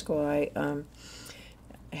in high school. I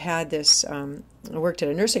had this, I worked at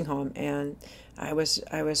a nursing home, and I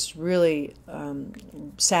was really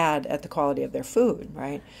sad at the quality of their food,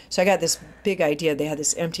 right? So I got this big idea. They had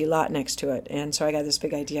this empty lot next to it, and so I got this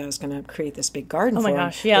big idea. I was going to create this big garden for them.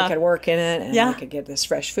 Gosh, yeah. They could work in it, and they could get this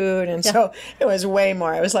fresh food. And so it was way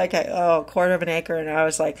more. It was like a quarter of an acre, and I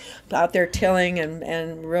was like out there tilling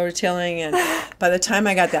and rototilling. And by the time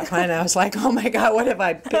I got that plant, I was like, oh my God, what have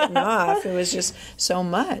I bitten off? It was just so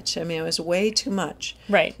much. I mean, it was way too much.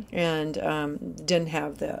 Right. And didn't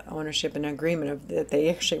have the ownership and agreement of that they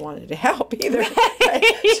actually wanted to help either.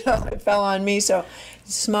 Right? So it fell on me. So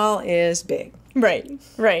small is big. Right.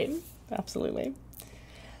 Absolutely.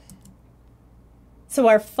 So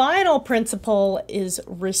our final principle is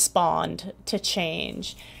respond to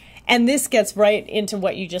change. And this gets right into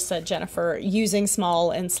what you just said, Jennifer, using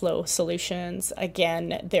small and slow solutions.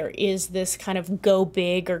 Again, there is this kind of go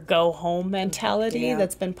big or go home mentality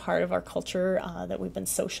that's been part of our culture, that we've been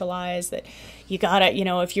socialized, that you gotta,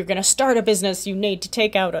 if you're gonna start a business, you need to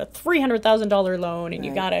take out a $300,000 loan and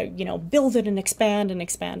you gotta, build it and expand and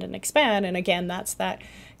expand and expand. And again, that's that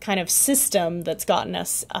kind of system that's gotten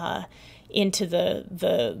us into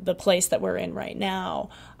the place that we're in right now.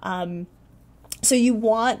 So you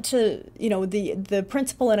want to, the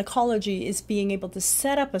principle in ecology is being able to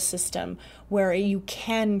set up a system where you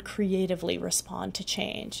can creatively respond to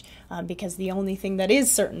change, because the only thing that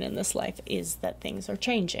is certain in this life is that things are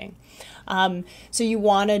changing. So you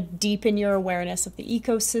want to deepen your awareness of the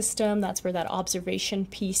ecosystem. That's where that observation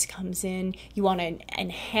piece comes in. You want to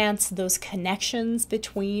enhance those connections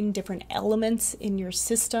between different elements in your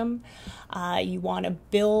system. You want to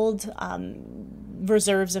build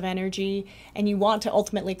reserves of energy, and you want to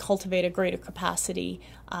ultimately cultivate a greater capacity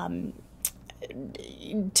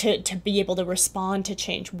to be able to respond to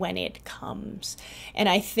change when it comes. And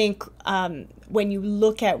I think when you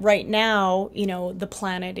look at right now, the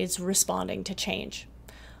planet is responding to change.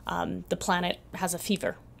 The planet has a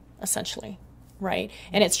fever, essentially, right?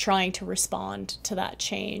 And it's trying to respond to that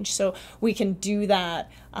change. So we can do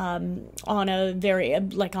that on a very,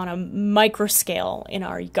 on a micro scale in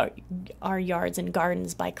our yards and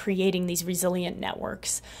gardens by creating these resilient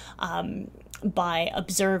networks, by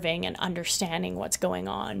observing and understanding what's going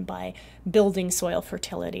on, by building soil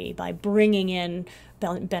fertility, by bringing in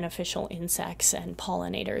beneficial insects and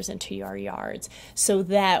pollinators into your yards, so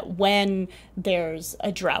that when there's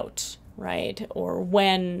a drought, right, or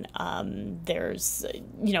when there's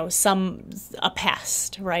a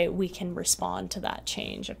pest, right, we can respond to that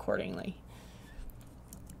change accordingly.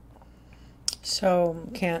 So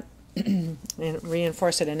can't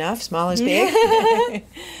reinforce it enough. Small is big.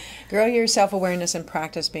 Grow your self-awareness and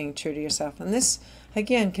practice being true to yourself. And this,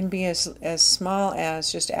 again, can be as small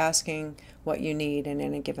as just asking what you need in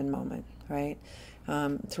any given moment, right?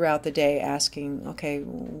 Throughout the day, asking, okay,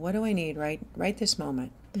 what do I need right this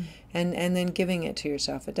moment? And then giving it to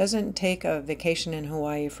yourself. It doesn't take a vacation in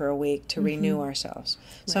Hawaii for a week to renew ourselves.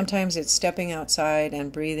 Right. Sometimes it's stepping outside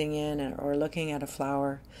and breathing in, or looking at a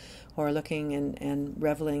flower, or looking and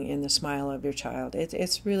reveling in the smile of your child.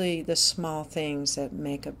 It's really the small things that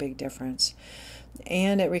make a big difference.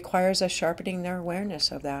 And it requires us sharpening our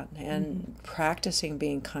awareness of that and practicing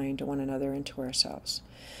being kind to one another and to ourselves.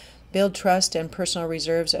 Build trust and personal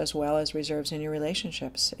reserves, as well as reserves in your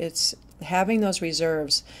relationships. It's having those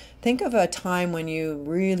reserves. Think of a time when you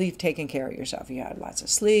really taken care of yourself. You had lots of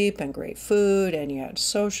sleep and great food, and you had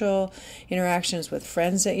social interactions with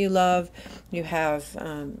friends that you love. You have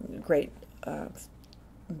great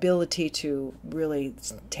ability to really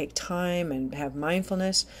take time and have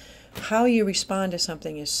mindfulness. How you respond to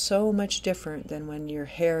something is so much different than when you're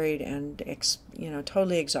harried and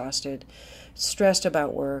totally exhausted, stressed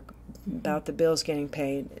about work, about the bills getting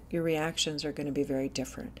paid. Your reactions are going to be very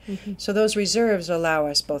different. So those reserves allow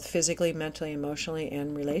us both physically, mentally, emotionally,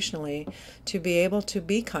 and relationally to be able to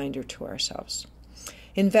be kinder to ourselves.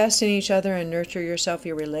 Invest in each other and nurture yourself,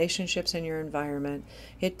 your relationships, and your environment.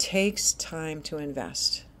 It takes time to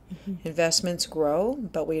invest. Investments grow,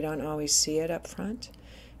 but we don't always see it up front.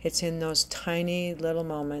 It's in those tiny little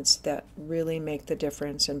moments that really make the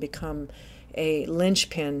difference and become a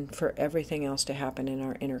linchpin for everything else to happen in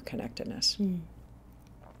our interconnectedness.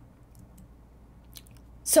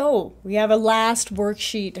 So we have a last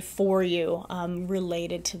worksheet for you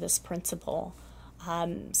related to this principle.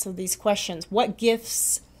 So these questions: what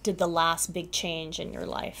gifts did the last big change in your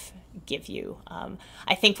life give you?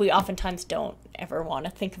 I think we oftentimes don't ever want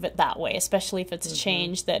to think of it that way, especially if it's a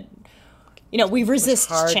change that, we resist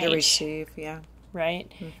hard change. To receive,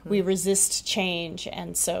 right? We resist change,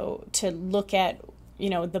 and so to look at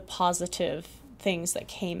the positive things that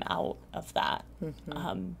came out of that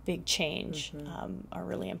big change are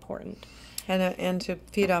really important. And to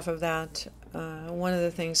feed off of that, one of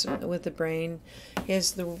the things with the brain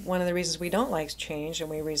is one of the reasons we don't like change and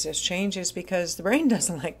we resist change is because the brain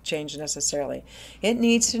doesn't like change necessarily. It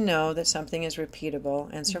needs to know that something is repeatable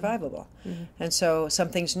and survivable. And so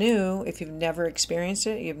something's new, if you've never experienced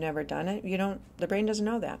it, you've never done it, the brain doesn't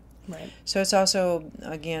know that. Right. So it's also,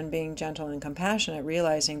 again, being gentle and compassionate,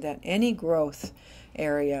 realizing that any growth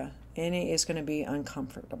area, is going to be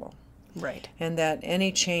uncomfortable. Right. And that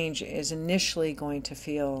any change is initially going to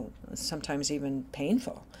feel sometimes even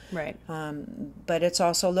painful. Right. But it's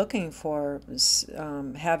also looking for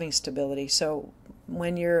having stability. So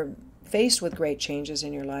when you're faced with great changes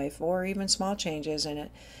in your life or even small changes and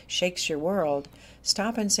it shakes your world,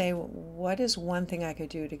 stop and say, what is one thing I could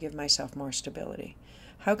do to give myself more stability?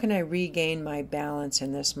 How can I regain my balance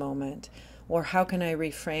in this moment? Or how can I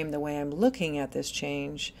reframe the way I'm looking at this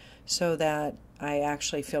change so that I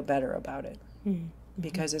actually feel better about it?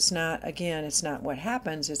 Because it's not what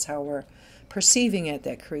happens, it's how we're perceiving it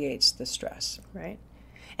that creates the stress. Right.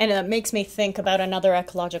 And it makes me think about another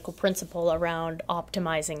ecological principle around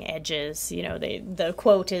optimizing edges. The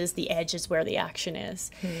quote is, the edge is where the action is.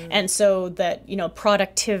 And so that,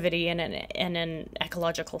 productivity in an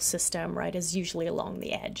ecological system, right, is usually along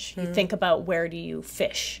the edge. You think about, where do you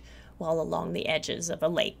fish? Well, along the edges of a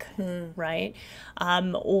lake, right?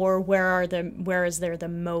 Or where is there the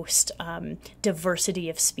most diversity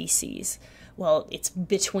of species? Well, it's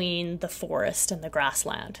between the forest and the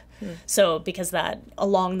grassland. So because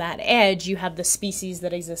along that edge, you have the species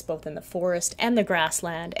that exist both in the forest and the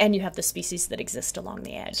grassland, and you have the species that exist along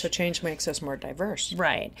the edge. So change makes us more diverse.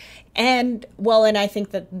 Right. And I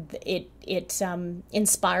think that it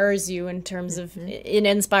inspires you in terms of, it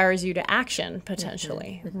inspires you to action,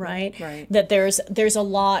 potentially, right? Right. That there's a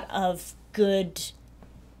lot of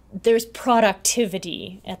there's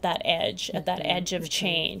productivity at that edge of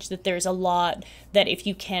change, that there's a lot that if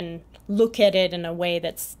you can look at it in a way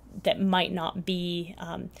that might not be,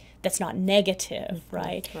 that's not negative,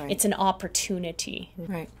 right? It's an opportunity.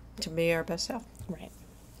 Right. To be our best self.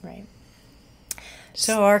 Right.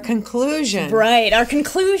 So our conclusion. Right. Our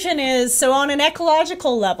conclusion is, so on an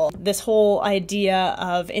ecological level, this whole idea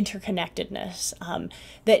of interconnectedness,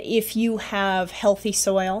 that if you have healthy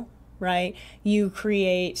soil, right, you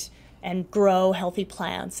create and grow healthy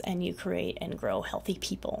plants, and you create and grow healthy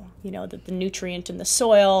people. That the nutrient in the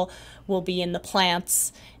soil will be in the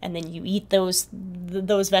plants, and then you eat those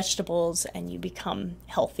vegetables and you become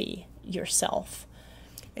healthy yourself.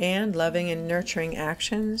 And loving and nurturing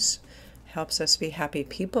actions helps us be happy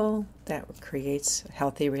people. That creates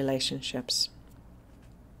healthy relationships.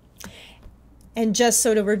 And just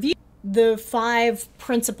so to review, the 5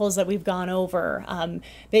 principles that we've gone over,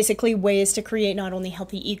 basically ways to create not only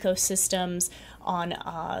healthy ecosystems on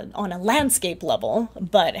a landscape level,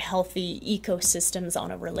 but healthy ecosystems on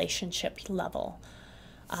a relationship level.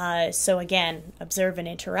 So again, observe and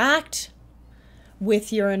interact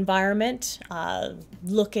with your environment,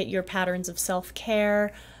 look at your patterns of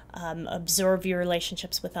self-care, observe your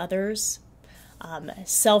relationships with others,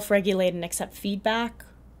 self-regulate and accept feedback,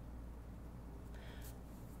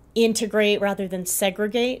 integrate rather than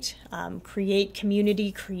segregate, create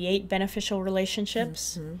community, create beneficial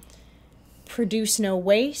relationships, produce no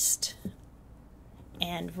waste,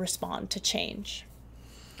 and respond to change.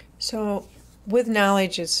 So with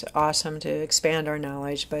knowledge, it's awesome to expand our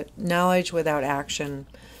knowledge, but knowledge without action,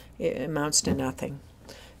 it amounts to nothing.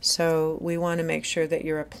 So we want to make sure that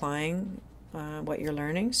you're applying what you're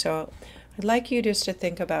learning. So I'd like you just to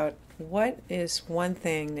think about, what is one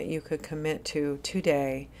thing that you could commit to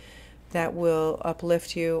today that will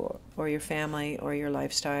uplift you or your family or your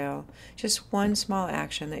lifestyle? Just one small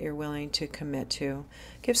action that you're willing to commit to.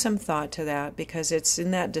 Give some thought to that, because it's in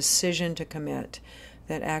that decision to commit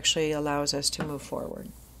that actually allows us to move forward.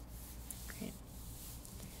 Great.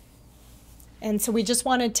 And so we just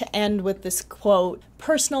wanted to end with this quote: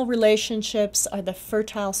 personal relationships are the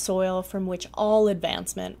fertile soil from which all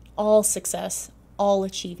advancement, all success, all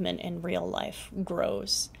achievement in real life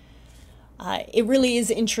grows. It really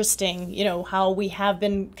is interesting, how we have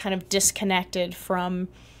been kind of disconnected from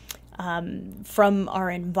our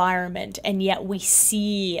environment, and yet we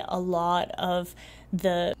see a lot of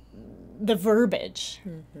the verbiage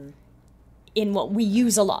in what we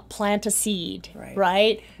use a lot. Plant a seed,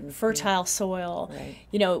 right? Fertile soil.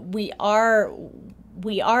 We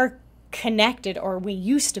are connected, or we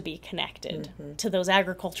used to be connected to those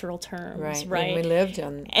agricultural terms, right? When we lived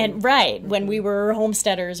on, when we were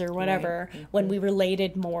homesteaders or whatever, when we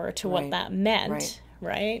related more to what that meant,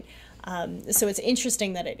 right? So it's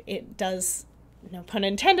interesting that it does no pun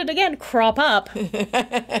intended again, crop up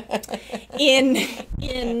in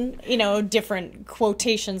different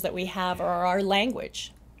quotations that we have or our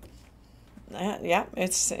language. Yeah,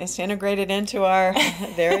 it's integrated into our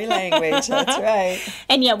very language. That's right.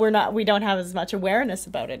 And yet we don't have as much awareness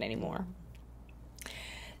about it anymore.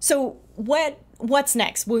 So what's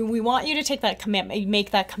next? We want you to take that commitment,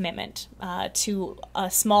 make that commitment to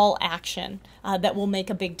a small action that will make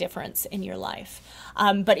a big difference in your life.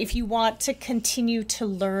 But if you want to continue to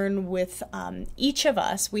learn with each of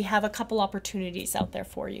us, we have a couple opportunities out there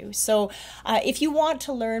for you. So if you want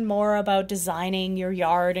to learn more about designing your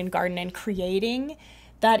yard and garden and creating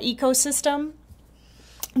that ecosystem,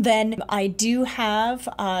 then I do have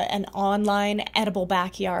an online edible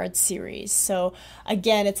backyard series. So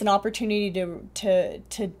again, it's an opportunity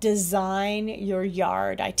to design your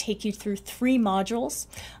yard. I take you through 3 modules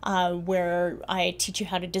where I teach you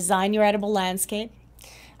how to design your edible landscape.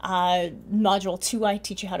 Module 2, I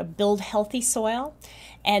teach you how to build healthy soil.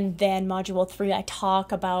 And then module 3, I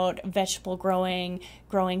talk about vegetable growing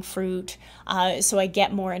fruit. So I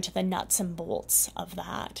get more into the nuts and bolts of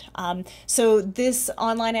that. So this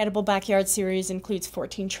online edible backyard series includes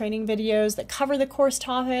 14 training videos that cover the course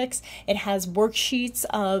topics. It has worksheets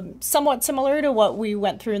somewhat similar to what we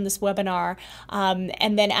went through in this webinar,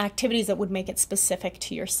 and then activities that would make it specific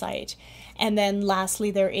to your site. And then lastly,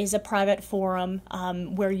 there is a private forum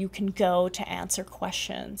where you can go to answer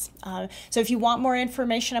questions. So if you want more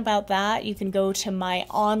information about that, you can go to my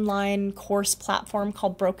online course platform called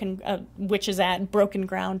which is at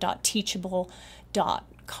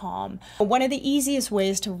brokenground.teachable.com. One of the easiest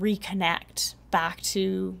ways to reconnect back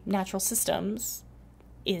to natural systems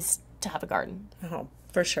is to have a garden. Oh,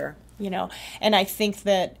 for sure. And I think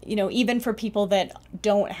that, even for people that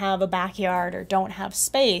don't have a backyard or don't have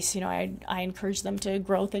space, I encourage them to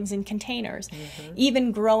grow things in containers. Mm-hmm.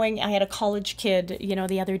 Even growing, I had a college kid,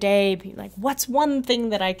 the other day, be like, what's one thing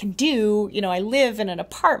that I can do? I live in an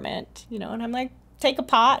apartment, and I'm like, take a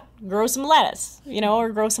pot, grow some lettuce, or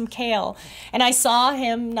grow some kale. And I saw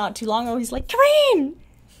him not too long ago, he's like, Kareen,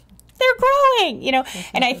 they're growing,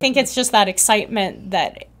 and I think it's just that excitement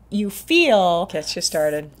that you feel gets you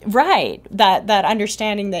started, right? That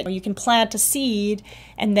understanding that you can plant a seed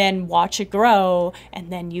and then watch it grow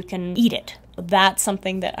and then you can eat it. That's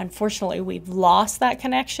something that unfortunately we've lost that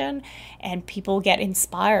connection, and people get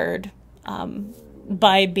inspired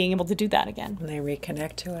by being able to do that again. And they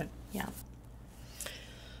reconnect to it. Yeah.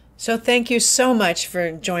 So thank you so much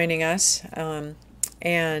for joining us.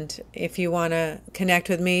 And if you want to connect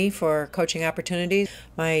with me for coaching opportunities,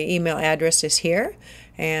 my email address is here,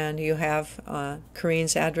 and you have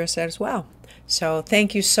Kareen's address as well. So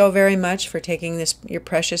thank you so very much for taking your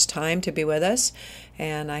precious time to be with us,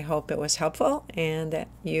 and I hope it was helpful and that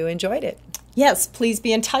you enjoyed it. Yes, please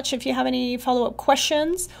be in touch if you have any follow-up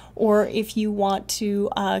questions or if you want to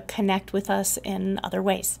connect with us in other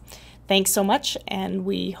ways. Thanks so much, and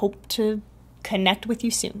we hope to connect with you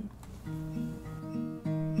soon.